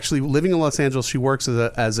 she's actually living in Los Angeles. She works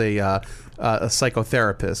as a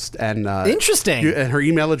psychotherapist. And interesting. And her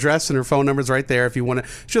email address and her phone number is right there if you want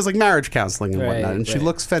to. She does like marriage counseling and whatnot. And she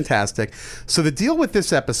looks fantastic. So the deal with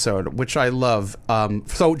this episode, which I love.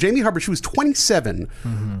 So Jamie Hubbard, she was 27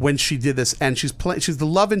 when she did this, and she's the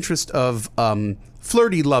love interest of.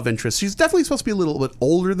 Flirty love interest. She's definitely supposed to be a little bit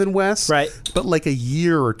older than Wes, right? But like a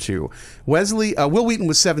year or two. Wesley, Will Wheaton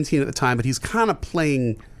was 17 at the time, but he's kind of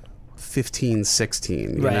playing 15,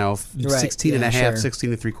 16, you know, 16 and a half,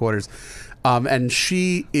 16 and 3/4. And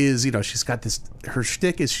she is, she's got this, her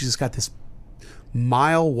shtick is she's just got this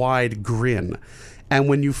mile-wide grin. And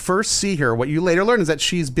when you first see her, what you later learn is that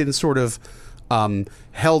she's been sort of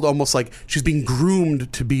held almost like she's being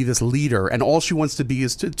groomed to be this leader, and all she wants to be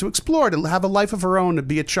is to explore, to have a life of her own, to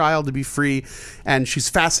be a child, to be free. And she's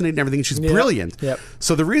fascinating and everything, and she's brilliant. Yep.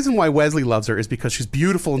 So the reason why Wesley loves her is because she's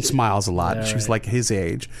beautiful and smiles a lot. She's like his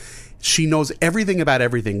age. She knows everything about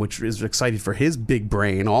everything, which is exciting for his big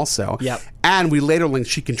brain also. Yep. And we later learn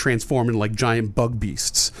she can transform into like giant bug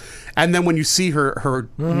beasts. And then when you see her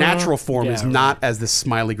natural form is not as this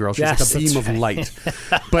smiley girl. She's like a beam of light.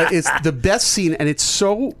 But it's the best scene, and it's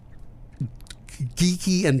so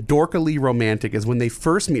geeky and dorkily romantic, is when they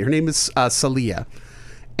first meet. Her name is Salia.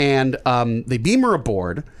 And they beam her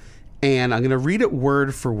aboard, and I'm going to read it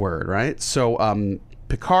word for word, right? So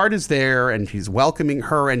Picard is there, and he's welcoming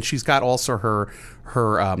her, and she's got also her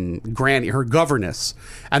governess,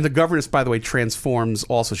 and the governess, by the way, transforms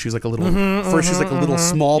also. She's like a little first she's like a little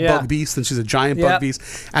small bug beast, then she's a giant bug beast,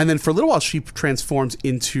 and then for a little while she transforms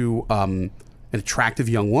into an attractive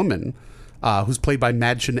young woman who's played by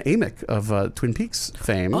Madchen Amick of Twin Peaks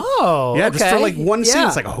fame. Oh, yeah, okay. just for like one scene,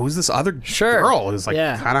 it's like, oh, who's this other girl? It's like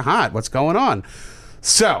kind of hot. What's going on?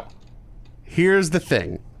 So here's the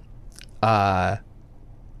thing.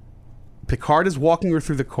 Picard is walking her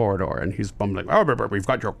through the corridor, and he's like, oh, we've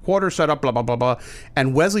got your quarters set up, blah, blah, blah, blah.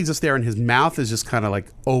 And Wesley's just there, and his mouth is just kind of like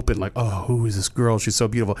open, like, oh, who is this girl? She's so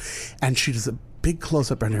beautiful. And she does a big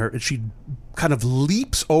close-up on her, and she kind of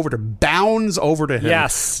leaps over to, bounds over to him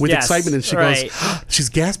with excitement, and she goes, she's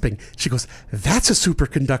gasping. She goes, that's a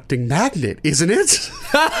superconducting magnet, isn't it?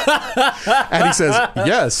 And he says,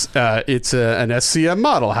 yes, it's an SCM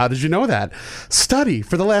model. How did you know that? Study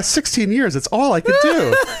for the last 16 years. It's all I could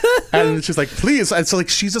do. And she's like, please. And so like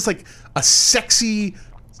she's just like a sexy,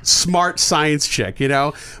 smart science chick,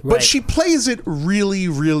 but she plays it really,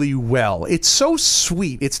 really well. It's so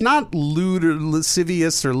sweet. It's not lewd or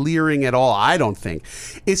lascivious or leering at all, I don't think.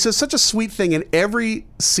 It's just such a sweet thing, and every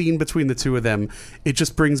scene between the two of them, it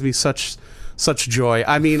just brings me such joy.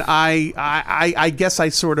 I mean, I guess I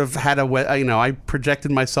sort of had I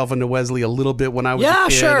projected myself into Wesley a little bit when I was a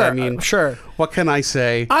kid. Sure. I mean, sure. What can I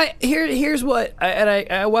say? Here's what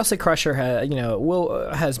Wesley Crusher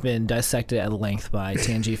has been dissected at length by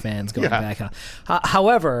TNG fans going back.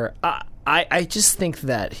 However, I just think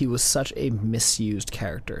that he was such a misused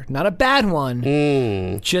character. Not a bad one.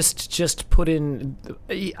 Just put in.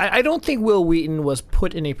 I don't think Will Wheaton was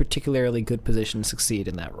put in a particularly good position to succeed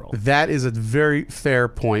in that role. That is a very fair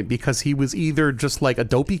point, because he was either just like a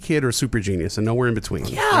dopey kid or super genius, and nowhere in between.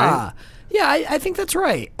 Yeah. Right? Yeah, I think that's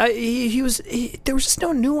right. There was just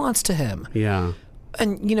no nuance to him. Yeah.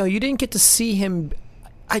 And you didn't get to see him.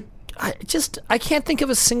 I can't think of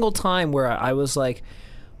a single time where I was like,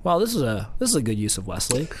 wow, this is a good use of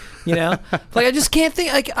Wesley, like I just can't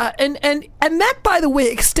think and that, by the way,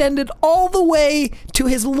 extended all the way to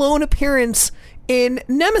his lone appearance in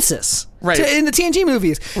Nemesis, right? In the TNG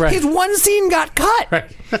movies, right. His one scene got cut,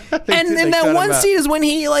 right? And then that one scene is when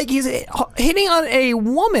he's hitting on a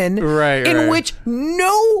woman, in which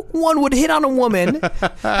no one would hit on a woman,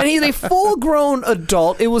 and he's a full-grown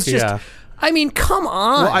adult. It was just, I mean, come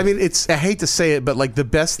on. Well, I mean, I hate to say it, but like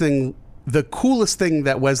the coolest thing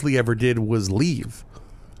that Wesley ever did was leave,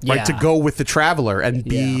 right? To go with the Traveler and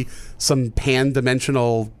be some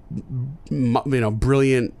pan-dimensional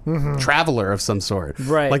brilliant traveler of some sort.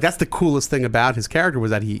 Right. Like that's the coolest thing about his character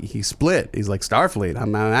was that he split. He's like, Starfleet,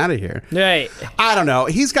 I'm out of here. Right. I don't know.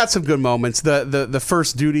 He's got some good moments. The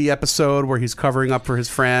First Duty episode where he's covering up for his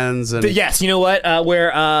friends. And Yes, you know what?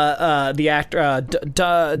 Where the actor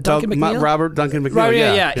Duncan McNeil? Robert Duncan McNeil. Right,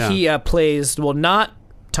 yeah. He plays, well, not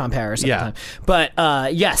Tom Paris at the time. But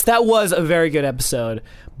yes, that was a very good episode.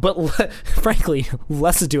 But frankly,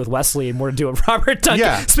 less to do with Wesley and more to do with Robert Duncan.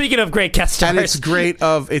 Yeah. Speaking of great guest stars. And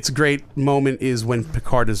its great moment is when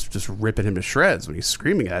Picard is just ripping him to shreds when he's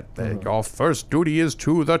screaming at your first duty is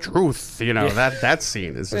to the truth. That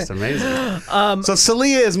scene is just amazing. So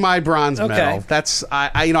Celia is my bronze medal. That's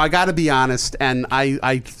I got to be honest, and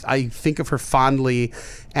I think of her fondly,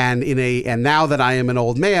 and now that I am an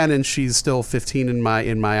old man and she's still 15 in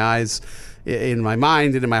my eyes. In my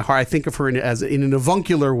mind and in my heart, I think of her in an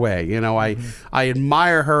avuncular way. I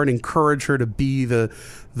admire her and encourage her to be the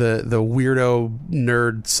weirdo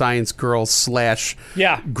nerd science girl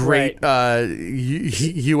 / great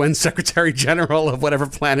UN Secretary General of whatever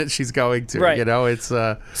planet she's going to. Right. It's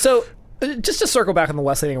so. Just to circle back on the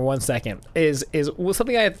Wesley thing for 1 second is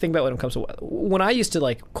something I think about when it comes to when I used to,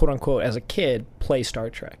 like, quote unquote as a kid play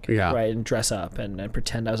Star Trek, right, and dress up and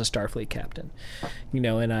pretend I was a Starfleet captain,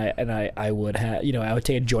 and I would have I would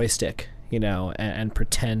take a joystick, and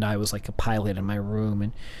pretend I was like a pilot in my room,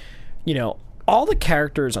 and all the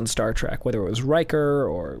characters on Star Trek, whether it was Riker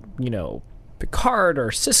or Picard or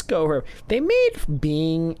Sisko, they made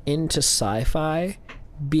being into sci-fi,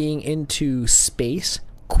 being into space,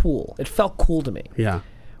 cool. It felt cool to me. Yeah.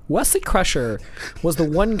 Wesley Crusher was the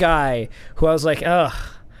one guy who I was like, ugh,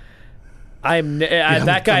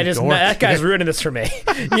 that guy's ruining this for me.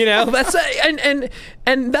 That's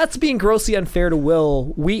and that's being grossly unfair to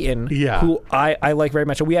Will Wheaton, who I like very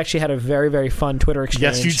much. And we actually had a very, very fun Twitter exchange.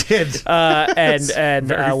 Yes, you did. And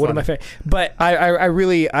one of my favorite. But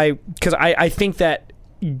I think that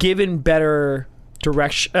given better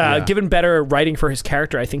direction, given better writing for his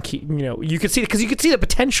character, I think you could see the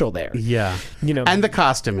potential there. Yeah, and the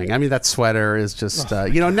costuming. I mean, that sweater is just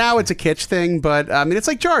now it's a kitsch thing, but I mean, it's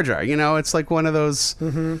like Jar Jar. It's like one of those.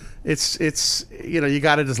 It's you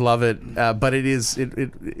got to just love it, but it is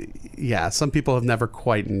some people have never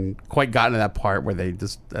quite gotten to that part where they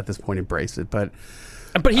just at this point embrace it, but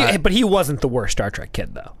he wasn't the worst Star Trek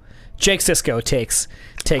kid though. Jake Sisko takes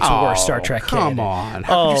worst Star Trek kid. Come on.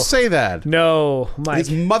 How can you say that? No, Mike. His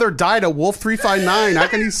mother died at Wolf 359. How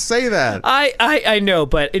can you say that? I know,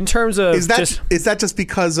 but in terms of is that just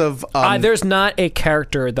because of there's not a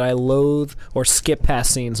character that I loathe or skip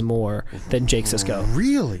past scenes more than Jake Sisko.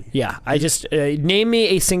 Really? Yeah. I just name me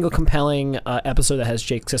a single compelling episode that has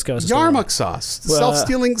Jake Sisko as a Yarmuk sauce.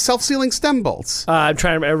 Self-sealing stem bolts. I'm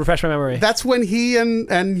trying to refresh my memory. That's when he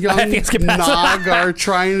and young Nog are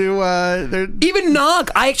trying to even Nog.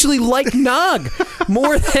 I actually like Nog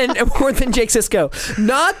more than Jake Sisko.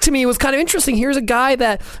 Nog to me was kind of interesting. Here's a guy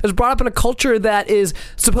that is brought up in a culture that is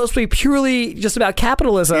supposed to be purely just about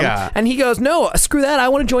capitalism, and he goes, "No, screw that. I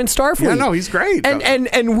want to join Starfleet." Yeah, no, he's great.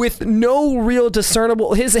 And with no real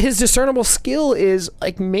discernible, his discernible skill is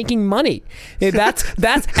like making money. That's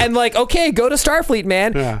and like, okay, go to Starfleet,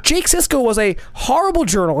 man. Yeah. Jake Sisko was a horrible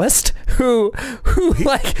journalist who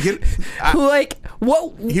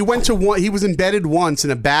he was embedded once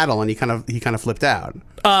in a battle and he kind of flipped out.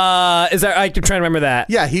 Is that I'm trying to remember that?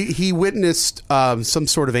 Yeah, he witnessed some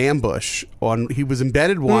sort of ambush he was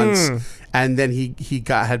embedded once and then he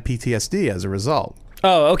had PTSD as a result.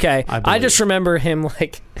 Oh, okay. I just remember him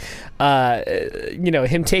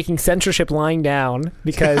him taking censorship lying down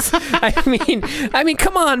because I mean,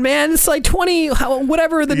 come on, man. It's like 20,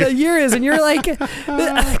 whatever the year is, and you're like,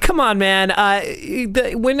 come on, man.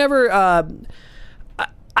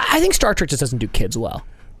 I think Star Trek just doesn't do kids well.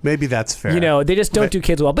 Maybe that's fair. They just don't do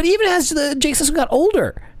kids well. But even as Jake Sisko got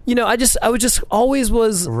older, I always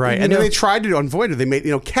was right. And then they tried to avoid it. They made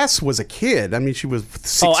Kes was a kid. I mean, she was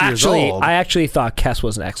 6 years old. I actually thought Kes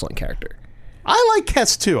was an excellent character. I like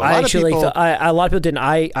Kes too. A lot of people didn't.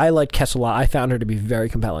 I liked Kes a lot. I found her to be very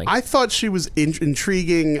compelling. I thought she was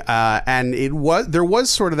intriguing, and there was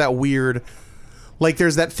sort of that weird. Like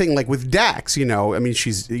there's that thing like with Dax, I mean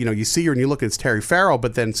she's you see her and you look at it's Terry Farrell,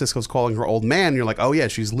 but then Sisko's calling her old man. And you're like, oh yeah,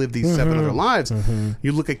 she's lived these 7 other lives.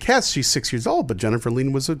 You look at Kes, she's 6 years old, but Jennifer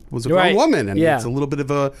Lien was a grown woman, and it's a little bit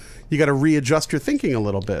of you got to readjust your thinking a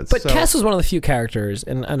little bit. But Kes was one of the few characters,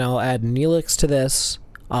 and I'll add Neelix to this.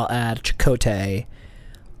 I'll add Chakotay,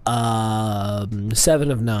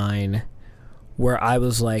 7 of 9, where I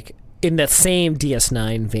was like, in that same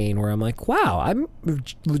DS9 vein where I'm like, wow, I'm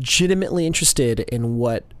legitimately interested in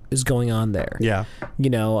what is going on there. Yeah. You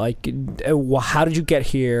know, like, how did you get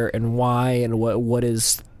here and why and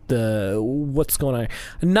what's going on?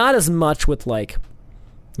 Not as much with, like,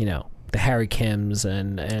 you know, the Harry Kims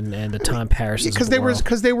and the Tom Paris, because they were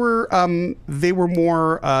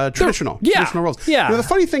more traditional roles. Yeah. You know, the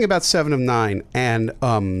funny thing about 7 of 9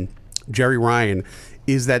 and Jerry Ryan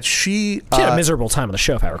is that she had a miserable time on the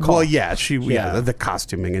show, if I recall. Well, yeah, the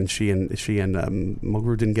costuming, and she and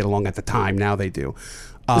Mulgrew didn't get along at the time. Now they do.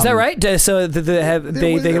 Is that right? So they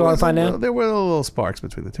get along fine now? There were little sparks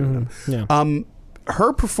between the two of them. Yeah.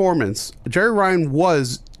 Her performance, Jerry Ryan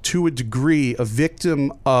was to a degree a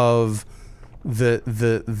victim of the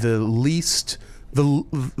least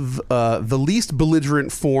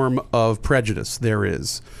belligerent form of prejudice there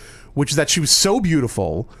is, which is that she was so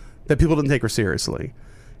beautiful that people didn't take her seriously.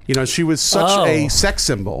 You know, she was such a sex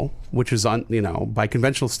symbol, which is by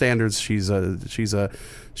conventional standards, she's a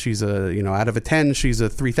out of a 10, she's a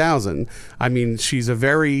 3,000. I mean, she's a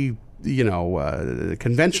very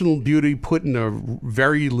conventional beauty put in a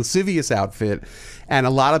very lascivious outfit, and a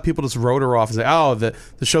lot of people just wrote her off and say, oh, the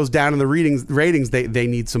show's down in the ratings, they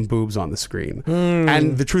need some boobs on the screen.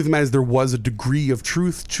 And the truth of the matter is there was a degree of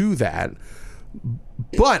truth to that,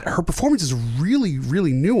 but her performance is really,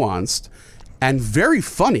 really nuanced and very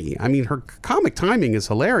funny. I mean, her comic timing is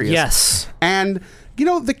hilarious. Yes. And,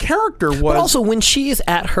 the character was... But also, when she is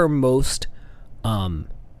at her most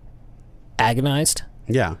agonized...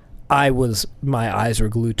 Yeah. My eyes were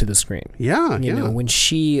glued to the screen. Yeah, you know, when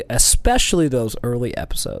she, especially those early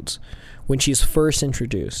episodes, when she's first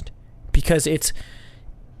introduced, because it's,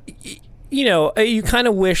 you kind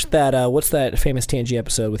of wish that, what's that famous TNG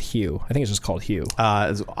episode with Hugh? I think it's just called Hugh.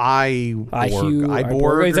 It's Iborg.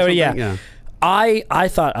 Yeah. I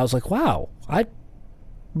thought, I was like, wow, I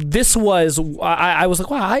was like,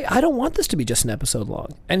 wow, I don't want this to be just an episode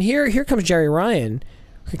long. And here comes Jerry Ryan,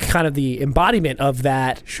 kind of the embodiment of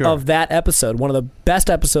that episode, one of the best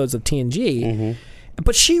episodes of TNG. Mm-hmm.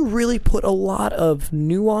 But she really put a lot of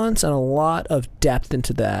nuance and a lot of depth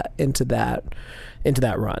into that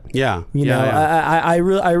run. Yeah, I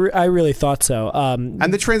really thought so.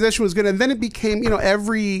 And the transition was good, and then it became,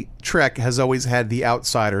 every Trek has always had the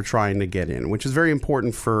outsider trying to get in, which is very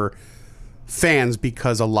important for fans,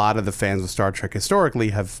 because a lot of the fans of Star Trek historically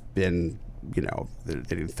have been,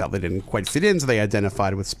 they felt they didn't quite fit in, so they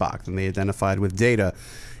identified with Spock, then they identified with Data,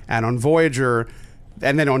 and on Voyager,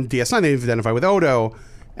 and then on DS9 they identified with Odo,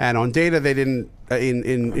 and on Data they didn't.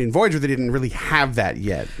 In Voyager they didn't really have that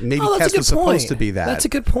yet. Maybe Kes was supposed to be that. That's a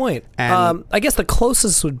good point. And I guess the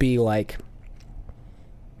closest would be like,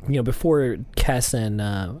 before Kes and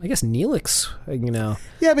I guess Neelix.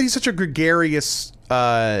 Yeah, but he's such a gregarious.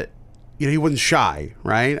 He wasn't shy,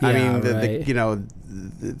 right? Yeah, I mean,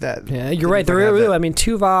 that. Yeah, you're right. I mean,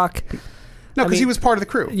 Tuvok. No, because he was part of the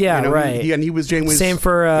crew. Yeah, right. And he was Janeway's. Same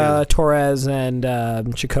for Torres and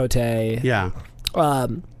Chakotay. Yeah.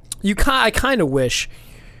 I kind of wish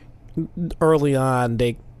early on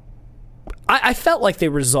I felt like they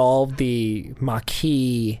resolved the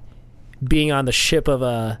Maquis being on the ship of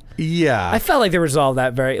a... Yeah. I felt like they resolved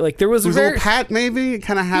that there was a little pat, maybe? It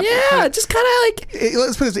kind of happened. Yeah, just kind of like...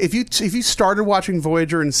 Let's put it this, if you started watching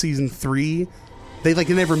Voyager in season 3... They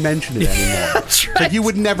never mentioned it anymore. That's right. You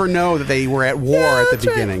would never know that they were at war at the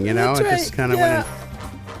beginning, That's It right. just kind of went in.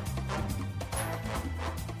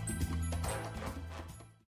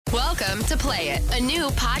 Welcome to Play It, a new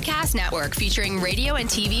podcast network featuring radio and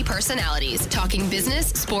TV personalities talking business,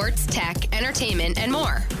 sports, tech, entertainment, and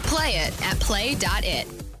more. Play it at play.it.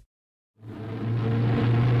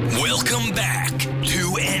 Welcome back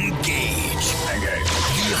to Engage.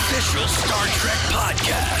 The official Star Trek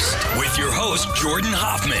podcast with your host, Jordan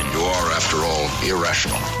Hoffman. You are, after all,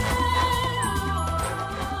 irrational.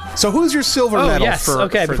 So who's your silver medal yes. for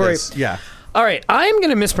this? Yeah. All right, I'm going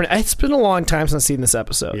to mispronounce. It's been a long time since I've seen this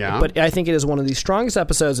episode, but I think it is one of the strongest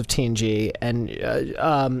episodes of TNG, and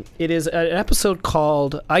it is an episode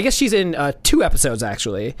called... I guess she's in 2 episodes,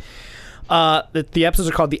 actually. The episodes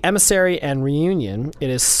are called The Emissary and Reunion. It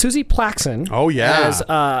is Susie Plaxon. Oh, yeah. As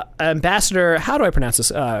Ambassador... How do I pronounce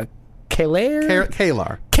this? Kalar?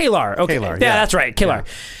 Kalar. Kalar. Okay. Kalar, yeah, that's right. Kalar.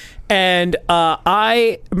 Yeah. And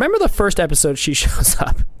I remember the first episode she shows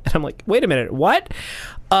up, and I'm like, wait a minute, what?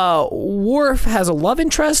 Worf has a love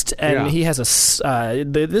interest, and he has this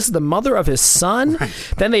is the mother of his son.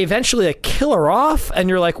 Right. Then they eventually kill her off, and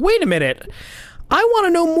you're like, wait a minute, I want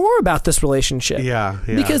to know more about this relationship. Yeah.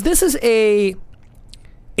 Because this is a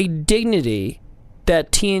dignity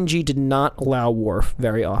that TNG did not allow Worf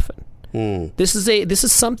very often. This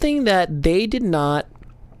is something that they did not.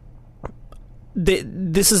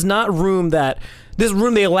 This is not room that. this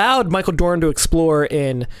room they allowed Michael Dorn to explore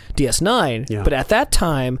in DS9, but at that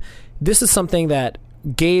time, this is something that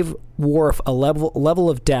gave Worf a level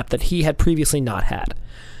of depth that he had previously not had.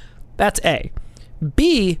 That's A.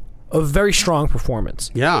 B, a very strong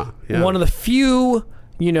performance. Yeah. One of the few,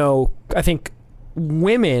 I think,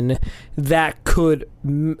 women that could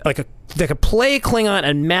that could play Klingon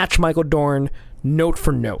and match Michael Dorn note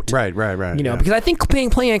for note. Right. Because I think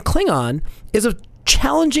playing a Klingon is a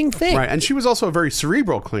challenging thing. Right, and she was also a very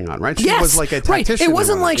cerebral Klingon, right? She was like a tactician. It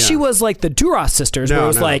wasn't like she was like the Duras sisters, where it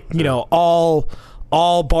was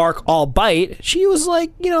all bark, all bite. She was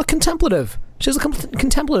like, contemplative. She was a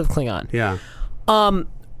contemplative Klingon. Yeah.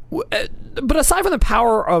 But aside from the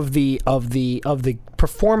power of the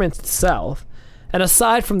performance itself, and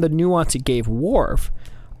aside from the nuance it gave Worf,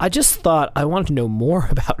 I just thought I wanted to know more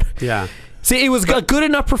about it. Yeah. See, it was a good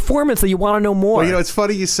enough performance that you want to know more. Well, it's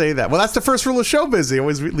funny you say that. Well, that's the first rule of showbiz. They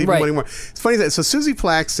always leave wanting more. It's funny that Susie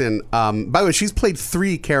Plaxton, by the way, she's played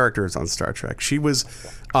 3 characters on Star Trek. She was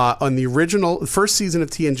on the original first season of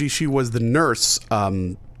TNG. She was the nurse,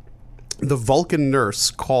 the Vulcan nurse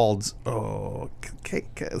called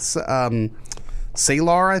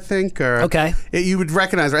Salar, I think. Okay, you would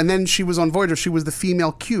recognize her. And then she was on Voyager. She was the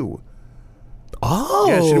female Q. Oh.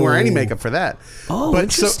 Yeah, she didn't wear any makeup for that. Oh,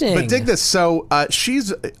 interesting. But dig this. So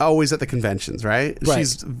she's always at the conventions, right?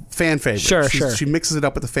 She's fan favorite. Sure. She mixes it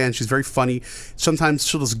up with the fans. She's very funny. Sometimes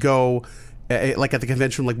she'll just go, like at the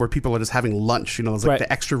convention, like where people are just having lunch, there's like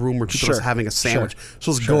the extra room where people are just having a sandwich.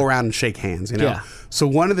 She'll just go around and shake hands, Yeah. So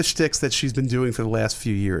one of the shticks that she's been doing for the last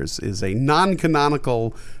few years is a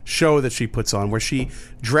non-canonical show that she puts on where she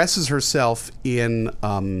dresses herself in...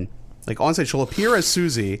 like on stage, she'll appear as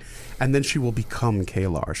Susie, and then she will become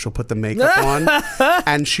Kalar. She'll put the makeup on,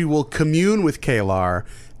 and she will commune with Kalar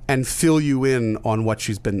and fill you in on what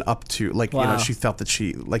she's been up to. Like, she felt that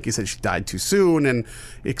she, like you said, she died too soon, and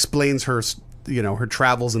explains her, her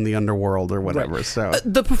travels in the underworld or whatever. Right. So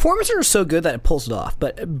the performances are so good that it pulls it off.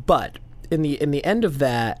 But in the end of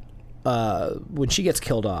that, when she gets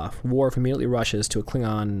killed off, Worf immediately rushes to a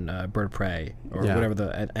Klingon bird of prey or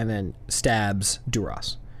whatever and then stabs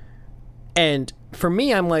Duras. And for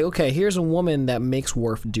me, I'm like, okay, here's a woman that makes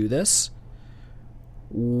Worf do this.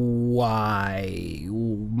 Why?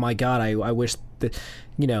 My God, I wish that,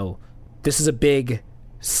 this is a big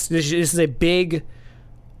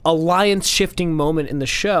alliance shifting moment in the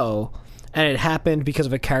show, and it happened because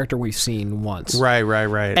of a character we've seen once. Right.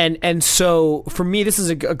 And so for me, this is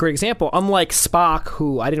a great example. Unlike Spock,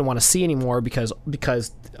 who I didn't want to see anymore because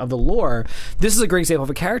of the lore, this is a great example of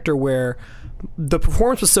a character where the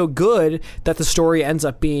performance was so good that the story ends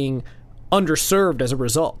up being underserved as a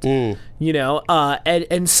result. And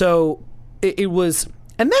so it was.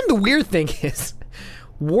 And then the weird thing is,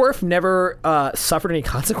 Worf never suffered any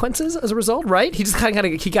consequences as a result, right? He just kind of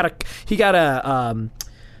got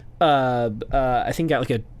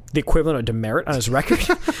the equivalent of demerit on his record.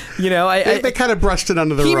 they kind of brushed it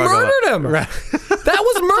under the rug. He murdered him. Right. That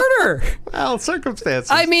was murder. Well,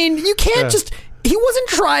 circumstances. I mean, you can't just. He wasn't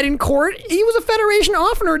tried in court. He was a Federation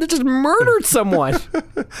officer that just murdered someone.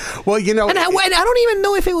 Well, and I don't even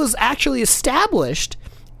know if it was actually established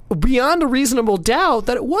beyond a reasonable doubt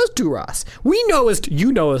that it was Duras. You know it's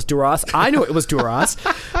Duras. I know it was Duras.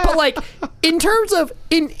 But like, in terms of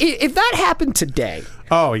if that happened today,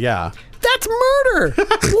 oh yeah, that's murder.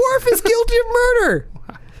 Worf is guilty of murder.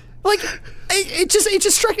 Like, it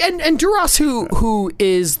just struck. And Duras, who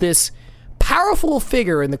is this powerful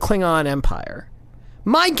figure in the Klingon Empire.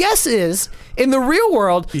 My guess is, in the real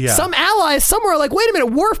world, some allies somewhere are like, wait a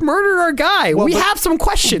minute, Worf murdered our guy. Well, we have some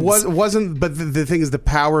questions. But the thing is, the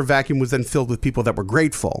power vacuum was then filled with people that were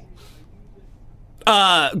grateful.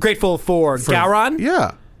 Grateful for Gowron?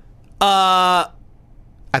 Yeah.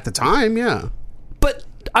 At the time, yeah. But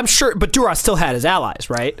I'm sure, Duras still had his allies,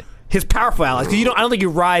 right? His powerful allies. Because I don't think you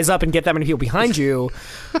rise up and get that many people behind you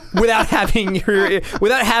without having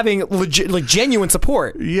genuine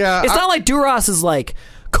support. Yeah, it's not like Duras is like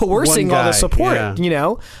coercing all the support.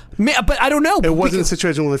 But I don't know. It wasn't a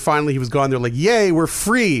situation when finally he was gone. They're like, "Yay, we're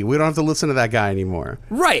free. We don't have to listen to that guy anymore."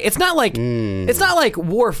 Right. It's not like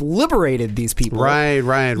Worf liberated these people. Right.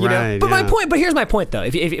 But my point. But here's my point, though.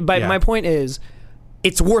 My point is,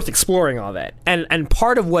 it's worth exploring all that, and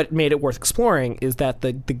part of what made it worth exploring is that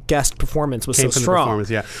the guest performance was so strong.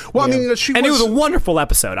 Well, I mean, it was a wonderful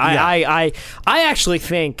episode. I actually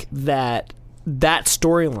think that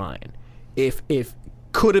storyline, if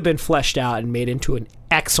could have been fleshed out and made into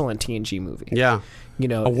excellent TNG movie. Yeah. You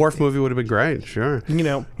know, a Worf movie would have been great, sure. You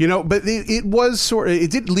know, but it was it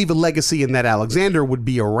did leave a legacy in that Alexander would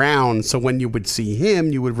be around, so when you would see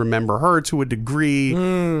him, you would remember her to a degree.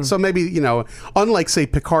 So maybe, you know, unlike, say,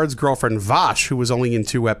 Picard's girlfriend Vash, who was only in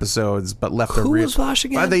 2 episodes but left a Who was Vash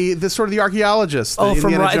again? The sort of the archaeologist. Oh, the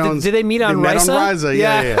from Indiana Jones. Did they meet on Risa? Risa,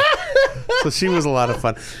 yeah. So she was a lot of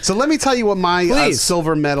fun. So let me tell you what my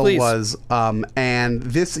silver medal was. And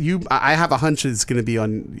this, I have a hunch it's going to be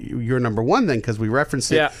on your number 1 then, because we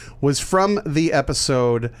referenced it. Yeah. Was from the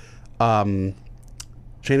episode Chain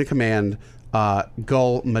of Command,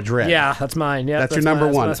 Gul Madrid. Yeah, that's mine. Yeah, that's your number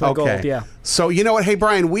 1. That's my okay. gold, yeah. So you know what? Hey,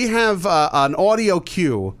 Brian, we have an audio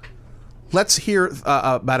cue. Let's hear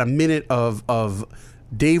about a minute of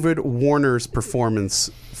David Warner's performance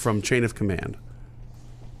from Chain of Command.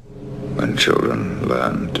 When children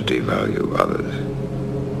learn to devalue others,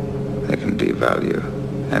 they can devalue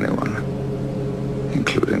anyone,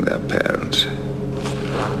 including their parents.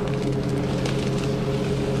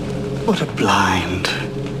 What a blind,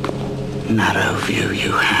 narrow view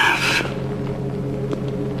you have.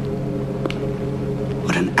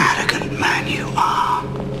 What an arrogant man you are.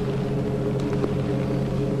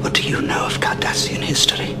 What do you know of Cardassian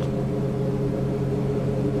history?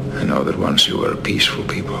 I know that once you were a peaceful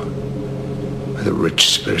people, with a rich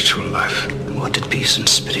spiritual life. And what did peace and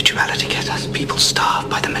spirituality get us? People starved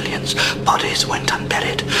by the millions. Bodies went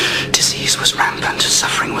unburied. Disease was rampant.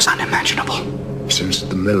 Suffering was unimaginable. Since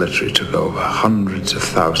the military took over, hundreds of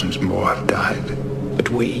thousands more have died. But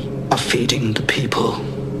we are feeding the people.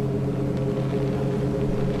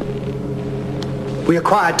 We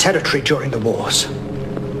acquired territory during the wars.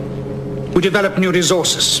 We developed new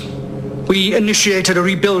resources. We initiated a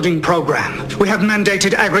rebuilding program. We have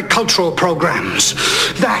mandated agricultural programs.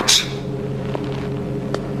 That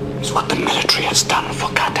is what the military has done for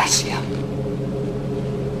Cardassia.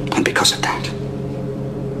 And because of that,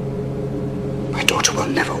 my daughter will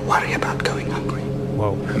never worry about going hungry.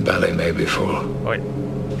 Whoa. Her belly may be full, but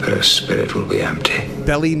her spirit will be empty.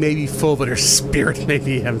 Belly may be full, but her spirit may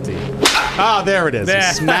be empty. Ah, there it is. He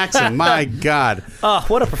smacks him. My God. Oh,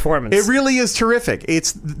 what a performance. It really is terrific.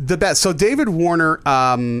 It's the best. So David Warner,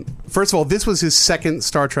 first of all, this was his second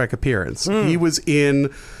Star Trek appearance. He was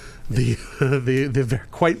in the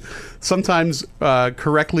quite sometimes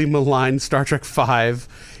correctly maligned Star Trek V.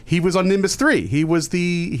 He was on Nimbus 3. He was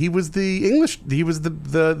the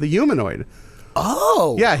humanoid.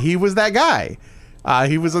 Oh. Yeah, he was that guy.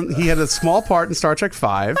 He had a small part in Star Trek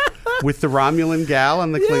V with the Romulan gal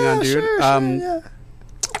and the Klingon dude. Sure,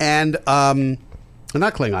 and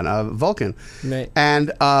not Klingon, Vulcan. Right.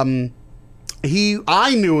 And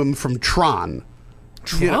I knew him from Tron.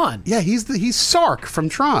 Tron? Yeah, he's Sark from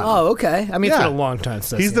Tron. Oh, okay. I mean, it's been a long time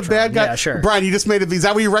since I've he's seen the Tron. bad guy. Yeah, sure. Brian, you just made it. Is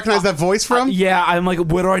that where you recognize that voice from? Yeah, I'm like,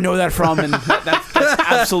 where do I know that from? And that's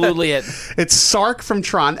absolutely it. It's Sark from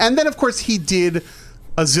Tron. And then, of course, he did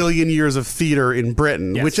a zillion years of theater in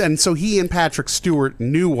Britain, and so he and Patrick Stewart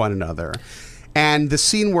knew one another. And the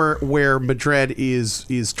scene where Madred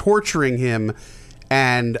is torturing him,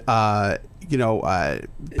 and Patrick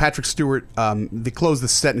Stewart, they closed the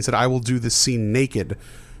set and he said, "I will do this scene naked,"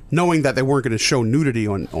 knowing that they weren't going to show nudity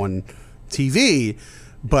on TV,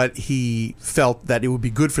 but he felt that it would be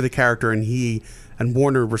good for the character, and he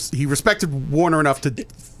respected Warner enough to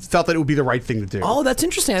felt that it would be the right thing to do. Oh, that's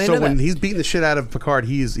interesting. I didn't so know when that. he's beating the shit out of Picard,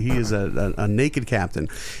 he is a naked captain.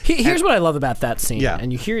 Here's what I love about that scene, Yeah.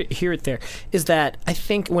 and you hear it there, is that I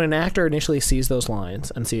think when an actor initially sees those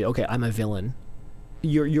lines and see, okay, I'm a villain,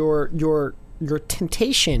 your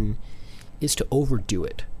temptation is to overdo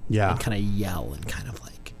it, Yeah. and kind of yell and kind of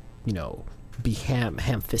like, be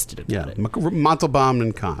ham-fisted about it. Montalban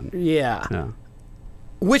and Khan. Yeah.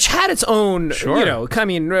 Which had its own, I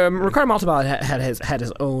mean, Ricardo Montalban had his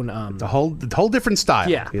own... The whole different style.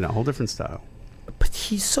 Yeah. Whole different style. But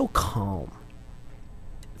he's so calm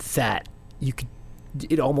that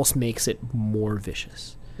it almost makes it more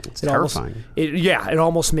vicious. It's terrifying. It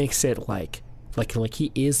almost makes it like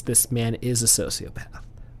this man is a sociopath.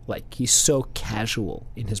 Like, he's so casual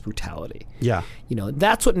in his brutality. Yeah.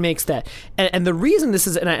 That's what makes that. And the reason this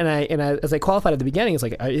is, and I as I qualified at the beginning, is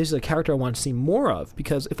like, this is a character I want to see more of.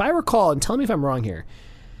 Because if I recall, and tell me if I'm wrong here,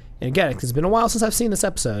 and again, because it's been a while since I've seen this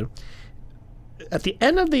episode, at the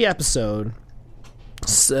end of the episode,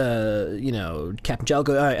 Captain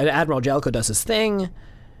Jellicoe, Admiral Jellicoe does his thing.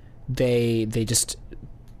 They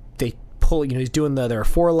pull, he's doing their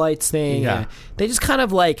four lights thing. Yeah. They just kind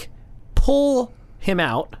of like pull him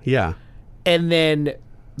out. Yeah. And then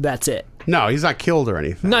that's it. No, he's not killed or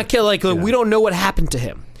anything. Not killed. We don't know what happened to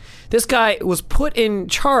him. This guy was put in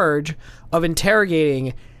charge of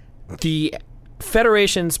interrogating the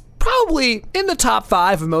Federation's probably in the top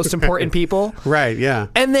 5 of most important people. Right, yeah.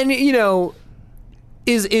 And then, is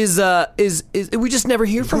we just never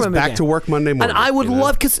hear from him back again. to work Monday morning. And I would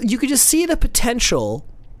love, because you could just see the potential.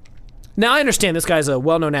 Now, I understand this guy's a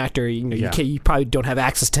well-known actor. You probably don't have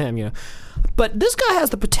access to him, But this guy has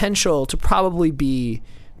the potential to probably be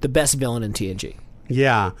the best villain in TNG.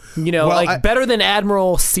 Yeah. Better than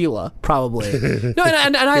Admiral Sela, probably. No,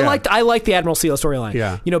 and I liked the Admiral Sela storyline.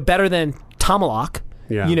 Yeah. Better than Tomalak.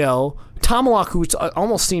 Yeah. Tomalak, who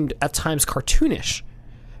almost seemed at times cartoonish.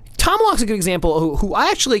 Tomalak's a good example. Who I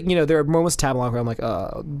actually, there are moments of Tomalak where I'm like,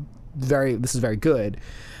 this is very good.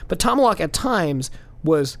 But Tomalak at times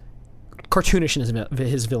was cartoonish in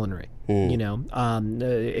his villainry.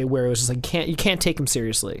 Where it was just like you can't take him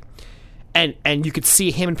seriously, and you could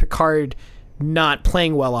see him and Picard not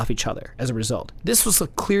playing well off each other as a result. This was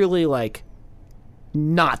clearly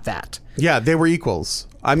not that. Yeah, they were equals.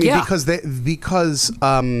 I mean, because they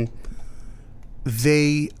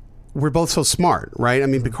were both so smart, right? I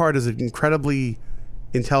mean, Picard is an incredibly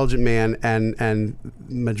intelligent man, and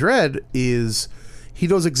Madred he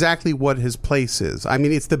knows exactly what his place is. I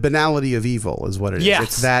mean, it's the banality of evil is what it is. Yes.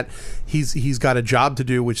 It's that he's got a job to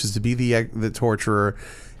do, which is to be the torturer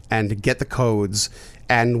and to get the codes.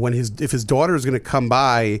 And if his daughter is going to come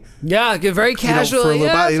by, very casually, for a little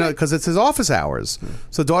while, because it's his office hours.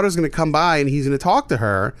 So daughter's going to come by and he's going to talk to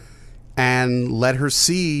her and let her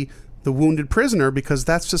see the wounded prisoner, because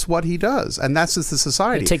that's just what he does, and that's just the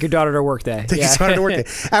society. Take your daughter to work day. Take your daughter to work day.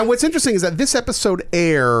 And what's interesting is that this episode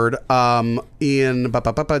aired in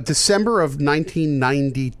December of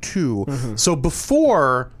 1992, so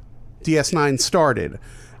before DS9 started.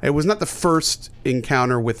 It was not the first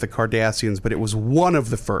encounter with the Cardassians, but it was one of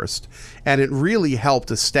the first, and it really helped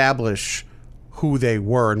establish who they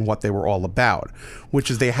were and what they were all about. Which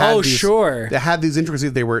is they had these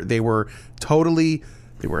intricacies. They were totally.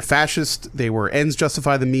 They were fascist. They were ends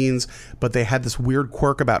justify the means, but they had this weird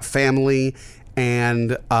quirk about family,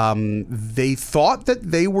 and they thought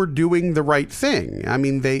that they were doing the right thing. I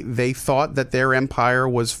mean, they thought that their empire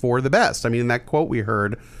was for the best. I mean, in that quote we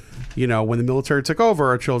heard, when the military took over,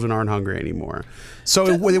 our children aren't hungry anymore.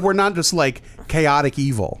 So they were not just chaotic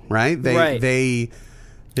evil, right? It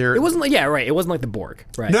wasn't it wasn't like the Borg,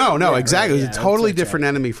 right? No, exactly. It was a totally different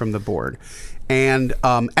enemy from the Borg, and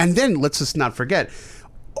then let's just not forget.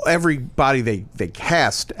 Everybody they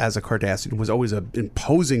cast as a Cardassian was always an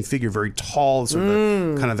imposing figure, very tall, sort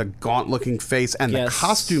of kind of the gaunt-looking face, and the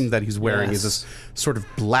costume that he's wearing is this sort of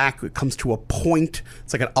black. It comes to a point.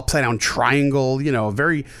 It's like an upside-down triangle.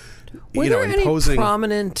 Very, Were there imposing. Any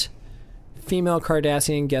prominent female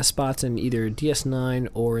Cardassian guest spots in either DS9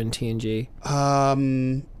 or in TNG?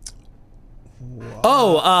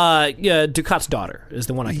 Ducat's daughter is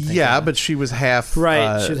the one I can think of. But she was half...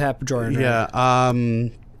 Right, she was half Bajoran. Yeah.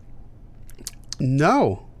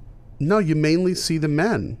 No, you mainly see the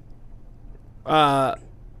men. I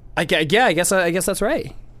guess that's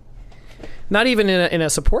right. Not even in a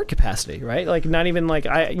support capacity, right? Not even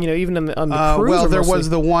even on the cruise. Well, there was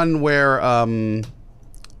the one where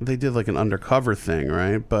they did an undercover thing,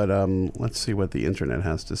 right? But let's see what the internet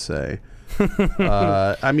has to say.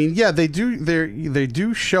 I mean, they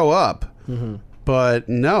do show up, but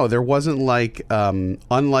no, there wasn't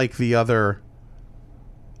unlike the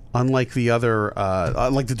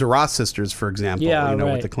the Duras sisters, for example,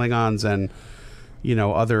 with the Klingons and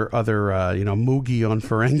other Mugi on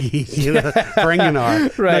Ferengi,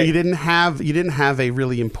 Ferenginar. Right. No, you didn't have a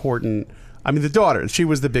really important. I mean, the daughter, she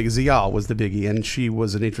was the big. Zial was the biggie, and she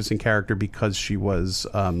was an interesting character because she was.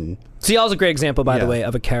 Zial's a great example, by the way,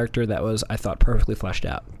 of a character that was, I thought, perfectly fleshed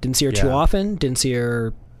out. Didn't see her too often. Didn't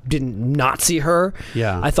not see her.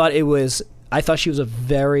 Yeah. I thought she was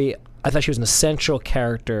an essential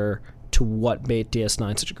character to what made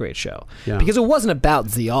DS9 such a great show. Yeah. Because it wasn't about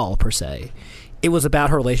Zial per se. It was about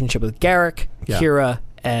her relationship with Garak, Kira,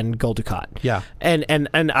 and Gul Dukat. Yeah. And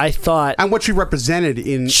I thought... And what she represented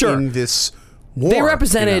in this war.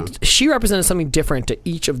 She represented something different to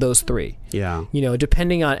each of those three. Yeah.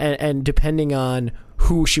 Depending on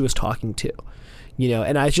who she was talking to.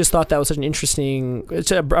 And I just thought that was such an interesting...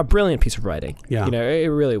 It's a brilliant piece of writing. Yeah. It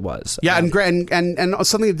really was. Yeah, and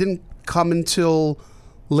something that didn't come until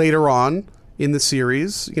later on in the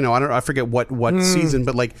series. I forget what season,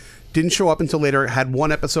 but didn't show up until later. Had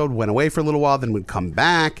one episode, went away for a little while, then would come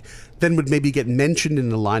back, then would maybe get mentioned in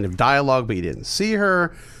the line of dialogue, but you didn't see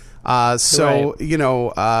her. They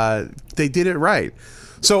did it right.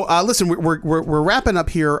 So listen, we're wrapping up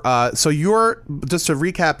here. So just to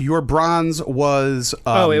recap, your bronze was.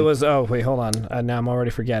 Wait, hold on. Now I'm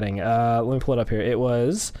already forgetting. Let me pull it up here. It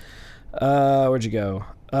was. Where'd you go?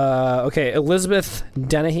 Okay, Elizabeth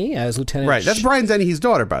Dennehy as Lieutenant. Right, that's Brian Dennehy's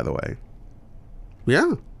daughter, by the way.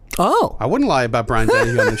 Yeah. Oh. I wouldn't lie about Brian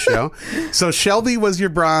Dennehy on the show. So Shelby was your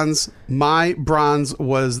bronze. My bronze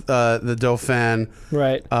was the Dauphin.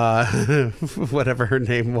 Right. Whatever her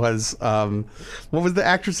name was. What was the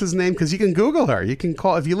actress's name? Because you can Google her. You can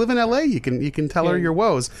call, if you live in LA, you can tell her your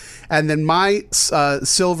woes. And then my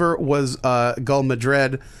silver was Gul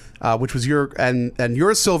Madred. Which was your and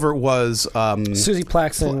your silver was Susie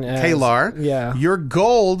Plaxton, Kalar. Yeah. Your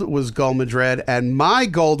gold was Gul Madred, and my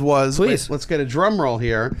gold was. Please. Let's get a drum roll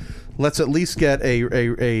here. Let's at least get a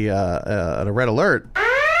red alert.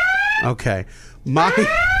 Okay.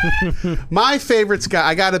 My favorite guy,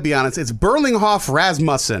 I got to be honest, it's Berlinghoff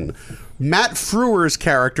Rasmussen, Matt Frewer's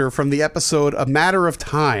character from the episode A Matter of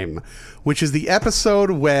Time, which is the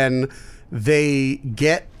episode when they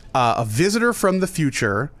get a visitor from the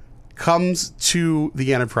future comes to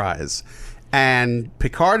the Enterprise, and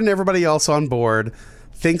Picard and everybody else on board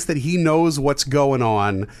thinks that he knows what's going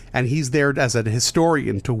on, and he's there as a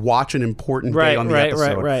historian to watch an important day on the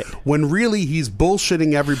episode. Right. When really he's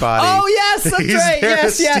bullshitting everybody. Oh yes, that's He's right. there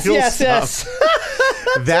to Yes. steal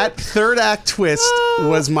That third act twist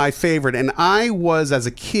was my favorite, and I was, as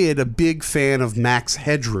a kid, a big fan of Max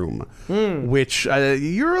Headroom, which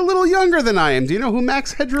you're a little younger than I am. Do you know who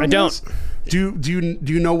Max Headroom is? I don't. Do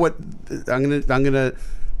you know what I'm gonna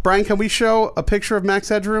Brian, can we show a picture of Max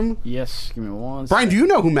Headroom? Yes, give me one. Brian, do you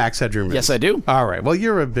know who Max Headroom is? Yes, I do. All right. Well,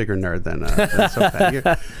 you're a bigger nerd than that's okay.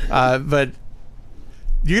 But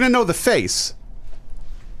you're gonna know the face.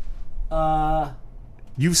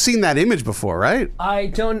 You've seen that image before, right? I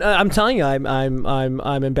don't. I'm telling you, I'm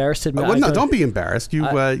embarrassed to admit. Well, no, don't be embarrassed.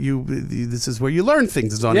 This is where you learn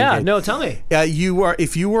things. It's on yeah, your no, tell me.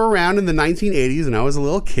 If you were around in the 1980s and I was a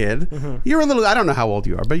little kid, you're a little. I don't know how old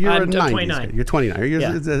you are, but you're I'm a 90s 29. kid. You're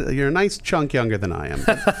 29. You're a nice chunk younger than I am.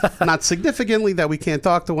 Not significantly that we can't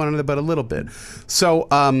talk to one another, but a little bit. So,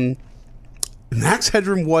 Max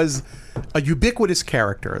Headroom was a ubiquitous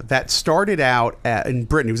character that started out in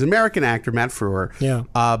Britain. He was an American actor, Matt Frewer. Yeah.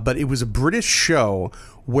 But it was a British show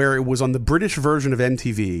where it was on the British version of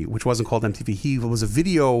MTV, which wasn't called MTV. He was a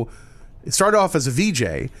video. It started off as a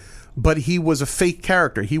VJ, but he was a fake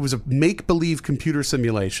character. He was a make-believe computer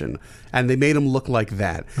simulation, and they made him look like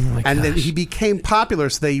that. Then he became popular,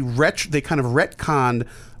 so they kind of retconned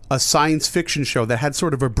a science fiction show that had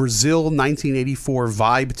sort of a Brazil 1984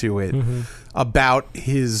 vibe to it about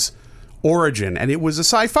his origin, and it was a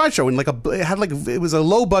sci-fi show, and it was a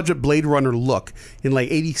low budget Blade Runner look in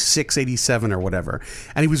like 86, 87 or whatever.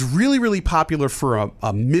 And he was really, really popular for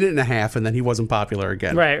a minute and a half, and then he wasn't popular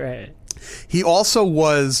again. Right. He also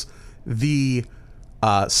was the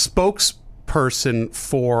spokesperson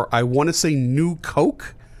for, I want to say, New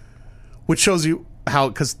Coke, which shows you how,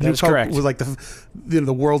 because New Coke was like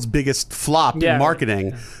the world's biggest flop in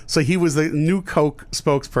marketing. So he was the New Coke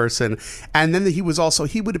spokesperson, and then he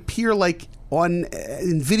would appear like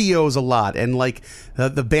in videos a lot, and like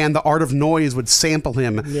the band The Art of Noise would sample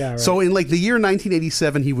him. Yeah, right. So in like the year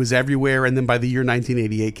 1987 he was everywhere, and then by the year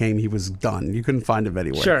 1988 came, he was done. You couldn't find him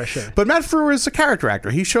anywhere. Sure. But Matt Frewer is a character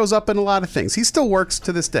actor. He shows up in a lot of things. He still works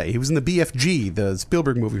to this day. He was in the BFG, the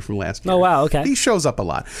Spielberg movie from last year. Oh wow, okay. He shows up a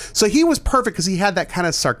lot. So he was perfect because he had that kind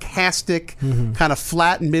of sarcastic, kind of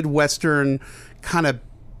flat Midwestern, kind of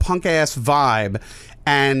punk ass vibe.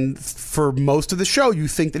 And for most of the show, you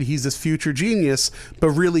think that he's this future genius, but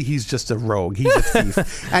really he's just a rogue. He's a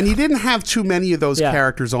thief. And he didn't have too many of those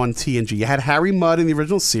characters on TNG. You had Harry Mudd in the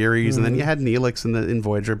original series, and then you had Neelix in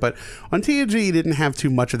Voyager. But on TNG, you didn't have too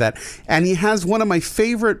much of that. And he has one of my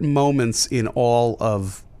favorite moments in all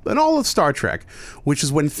of Star Trek, which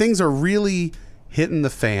is when things are really hitting the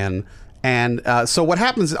fan. And so what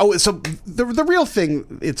happens? So the real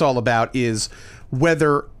thing it's all about is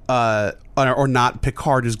whether or not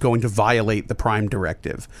Picard is going to violate the Prime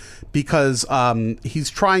Directive, because he's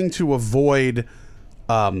trying to avoid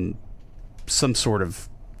some sort of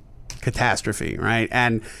catastrophe, right?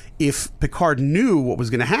 And if Picard knew what was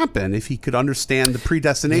going to happen, if he could understand the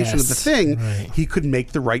predestination of the thing, he could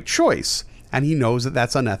make the right choice. And he knows that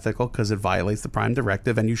that's unethical because it violates the Prime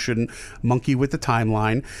Directive, and you shouldn't monkey with the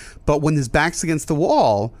timeline. But when his back's against the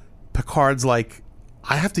wall, Picard's like,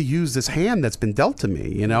 I have to use this hand that's been dealt to me.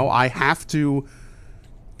 You know, I have to,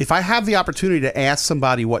 if I have the opportunity to ask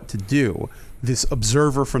somebody what to do, this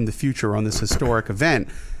observer from the future on this historic event,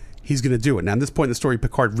 he's going to do it. Now, at this point in the story,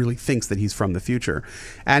 Picard really thinks that he's from the future.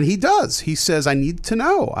 And he does. He says, I need to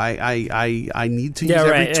know. I need to use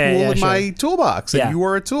every tool in my toolbox. And you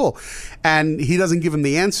are a tool. And he doesn't give him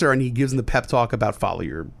the answer, and he gives him the pep talk about follow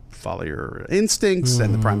your follow your instincts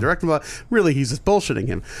and the prime directive. Really, he's just bullshitting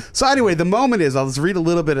him. So anyway, the moment is, I'll just read a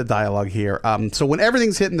little bit of dialogue here. So when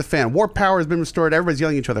everything's hitting the fan, warp power has been restored, everybody's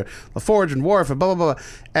yelling at each other, LaForge and Worf and blah, blah, blah.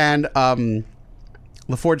 And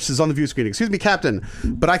LaForge says on the view screen, "Excuse me, Captain,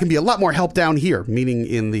 but I can be a lot more help down here," meaning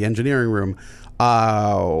in the engineering room.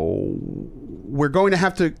 We're going to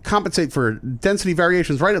have to compensate for density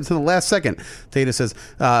variations right up to the last second. Data says,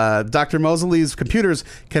 Dr. Moseley's computers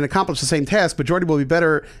can accomplish the same task, but Geordi will be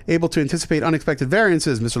better able to anticipate unexpected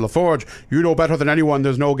variances. Mr. LaForge, you know better than anyone.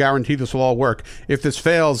 There's no guarantee this will all work. If this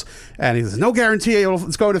fails, and he says, no guarantee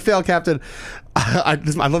it's going to fail, Captain. I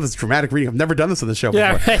love this dramatic reading. I've never done this on the show before.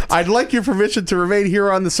 Yeah, right. I'd like your permission to remain here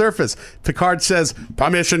on the surface. Picard says,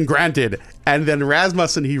 permission granted. And then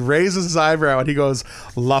Rasmussen, he raises his eyebrow and he goes,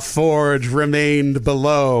 LaForge remained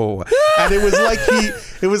below. And it was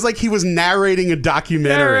like he was narrating a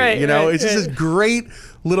documentary. Yeah, right, you know, right, it's just this great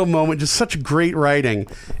little moment, just such great writing.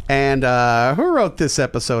 And who wrote this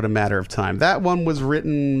episode, A Matter of Time? That one was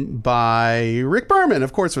written by Rick Berman.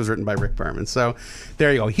 Of course it was written by Rick Berman. So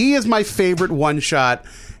there you go. He is my favorite one-shot.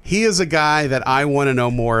 He is a guy that I want to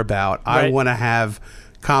know more about. Right. I want to have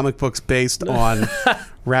comic books based on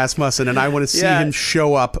Rasmussen, and I want to see him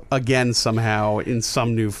show up again somehow in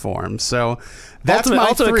some new form. So that's my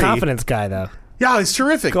ultimate three. Confidence guy, though. Yeah, he's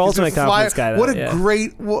terrific. Ultimate confidence guy. What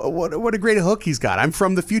a great hook he's got. I'm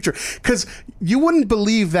from the future. Because you wouldn't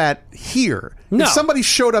believe that here. No. If somebody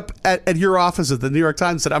showed up at your office at the New York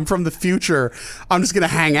Times and said, I'm from the future, I'm just going to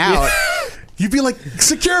hang out. You'd be like,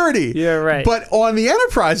 security. Yeah, right. But on the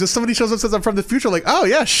Enterprise, if somebody shows up and says, I'm from the future, like, oh,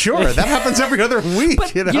 yeah, sure. That happens every other week.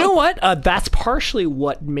 But you know what? That's partially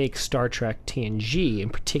what makes Star Trek TNG, in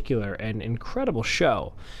particular, an incredible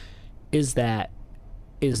show, is that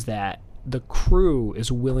the crew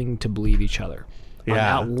is willing to believe each other on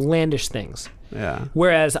outlandish things. Yeah.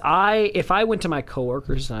 Whereas if I went to my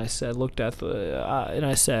coworkers and I said, and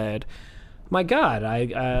I said, my God,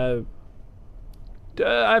 I've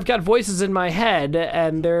got voices in my head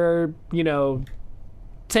and they're,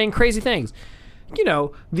 saying crazy things.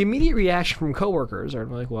 The immediate reaction from coworkers are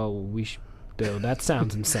like, well, that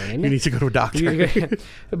sounds insane. You need to go to a doctor.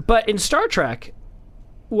 But in Star Trek,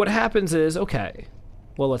 what happens is, okay,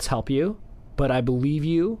 well, let's help you, but I believe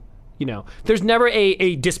you. There's never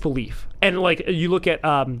a disbelief. And like you look at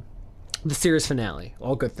the series finale,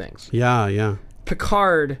 all good things. Yeah.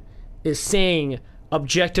 Picard is saying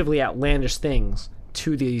objectively outlandish things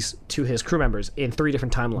to his crew members in 3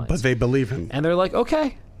 different timelines. But they believe him. And they're like,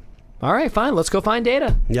 okay, all right, fine, let's go find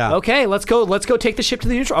Data. Yeah. Okay, let's go take the ship to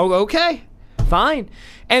the neutral. Oh, okay, fine.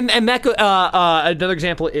 And that another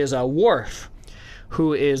example is Worf,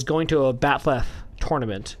 who is going to a Bat'leth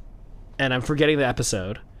tournament, and I'm forgetting the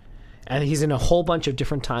episode, and he's in a whole bunch of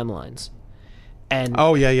different timelines. And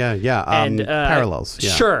parallels.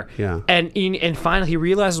 Yeah. Sure. Yeah. And finally he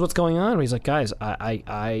realizes what's going on. He's like, guys,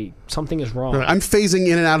 I something is wrong. I'm phasing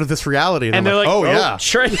in and out of this reality. And they're like, oh yeah,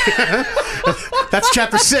 sure. That's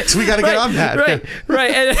chapter 6. We got to get on that.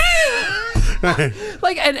 Right.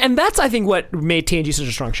 And that's, I think, what made TNG such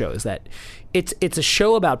a strong show, is that it's a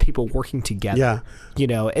show about people working together.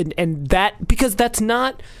 Yeah. And that, because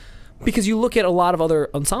you look at a lot of other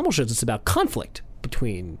ensemble shows, it's about conflict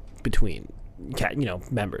between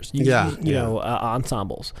members,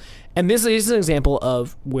 ensembles. And this is an example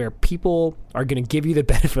of where people are going to give you the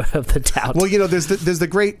benefit of the doubt. Well, there's the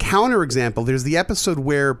great counter example. There's the episode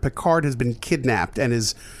where Picard has been kidnapped and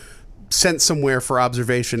is sent somewhere for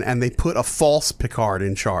observation, and they put a false Picard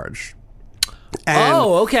in charge.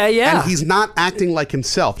 And he's not acting like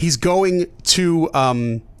himself. He's going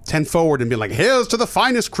to 10 forward and be like, here's to the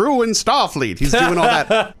finest crew in Starfleet. He's doing all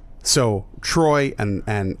that. So Troy and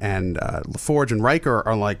LaForge and Riker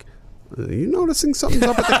are like, are you noticing something's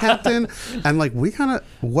up with the captain? And like, we kind of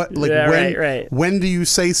when do you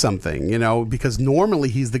say something? Because normally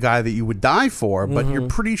he's the guy that you would die for, but you're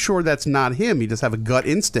pretty sure that's not him. You just have a gut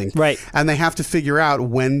instinct, right? And they have to figure out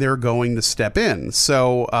when they're going to step in.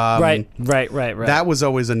 So right. That was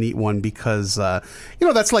always a neat one, because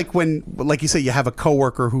that's like when, like you say, you have a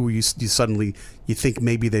coworker who you suddenly you think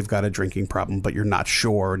maybe they've got a drinking problem, but you're not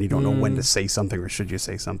sure, and you don't know when to say something, or should you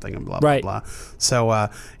say something, and blah blah blah. So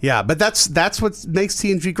but that's what makes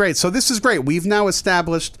TNG great. So this is great. We've now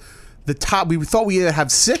established the top. We thought we had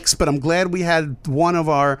have 6, but I'm glad we had one of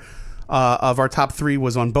our top 3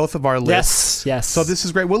 was on both of our lists. Yes. So this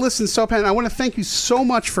is great. Well, listen, Sopan, I want to thank you so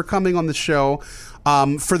much for coming on the show.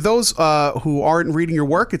 For those who aren't reading your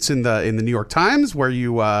work, it's in the New York Times, where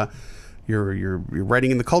you're writing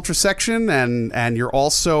in the culture section, and you're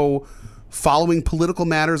also following Political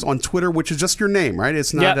Matters on Twitter, which is just your name, right?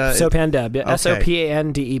 It's not Sopandeb. Okay.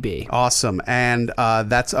 Sopandeb. Awesome. And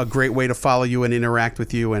that's a great way to follow you and interact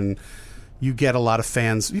with you. And you get a lot of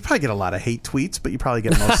fans. You probably get a lot of hate tweets, but you probably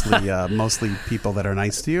get mostly people that are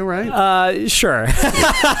nice to you, right? Sure.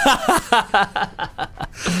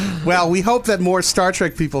 Well, we hope that more Star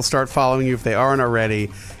Trek people start following you if they aren't already.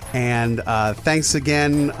 And thanks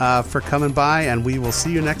again for coming by, and we will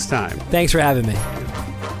see you next time. Thanks for having me.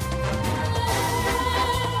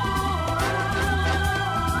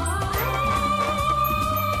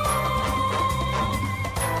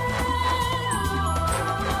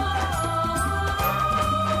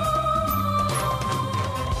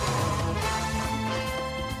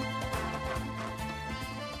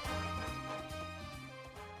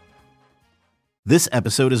 This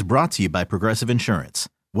episode is brought to you by Progressive Insurance.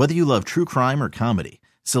 Whether you love true crime or comedy,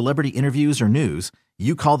 celebrity interviews or news,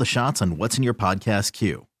 you call the shots on what's in your podcast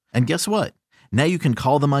queue. And guess what? Now you can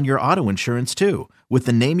call them on your auto insurance too with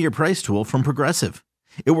the Name Your Price tool from Progressive.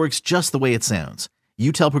 It works just the way it sounds.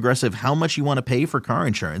 You tell Progressive how much you want to pay for car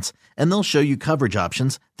insurance, and they'll show you coverage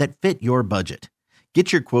options that fit your budget.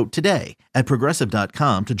 Get your quote today at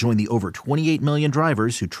Progressive.com to join the over 28 million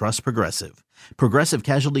drivers who trust Progressive. Progressive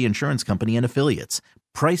Casualty Insurance Company and Affiliates.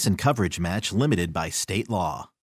 Price and coverage match limited by state law.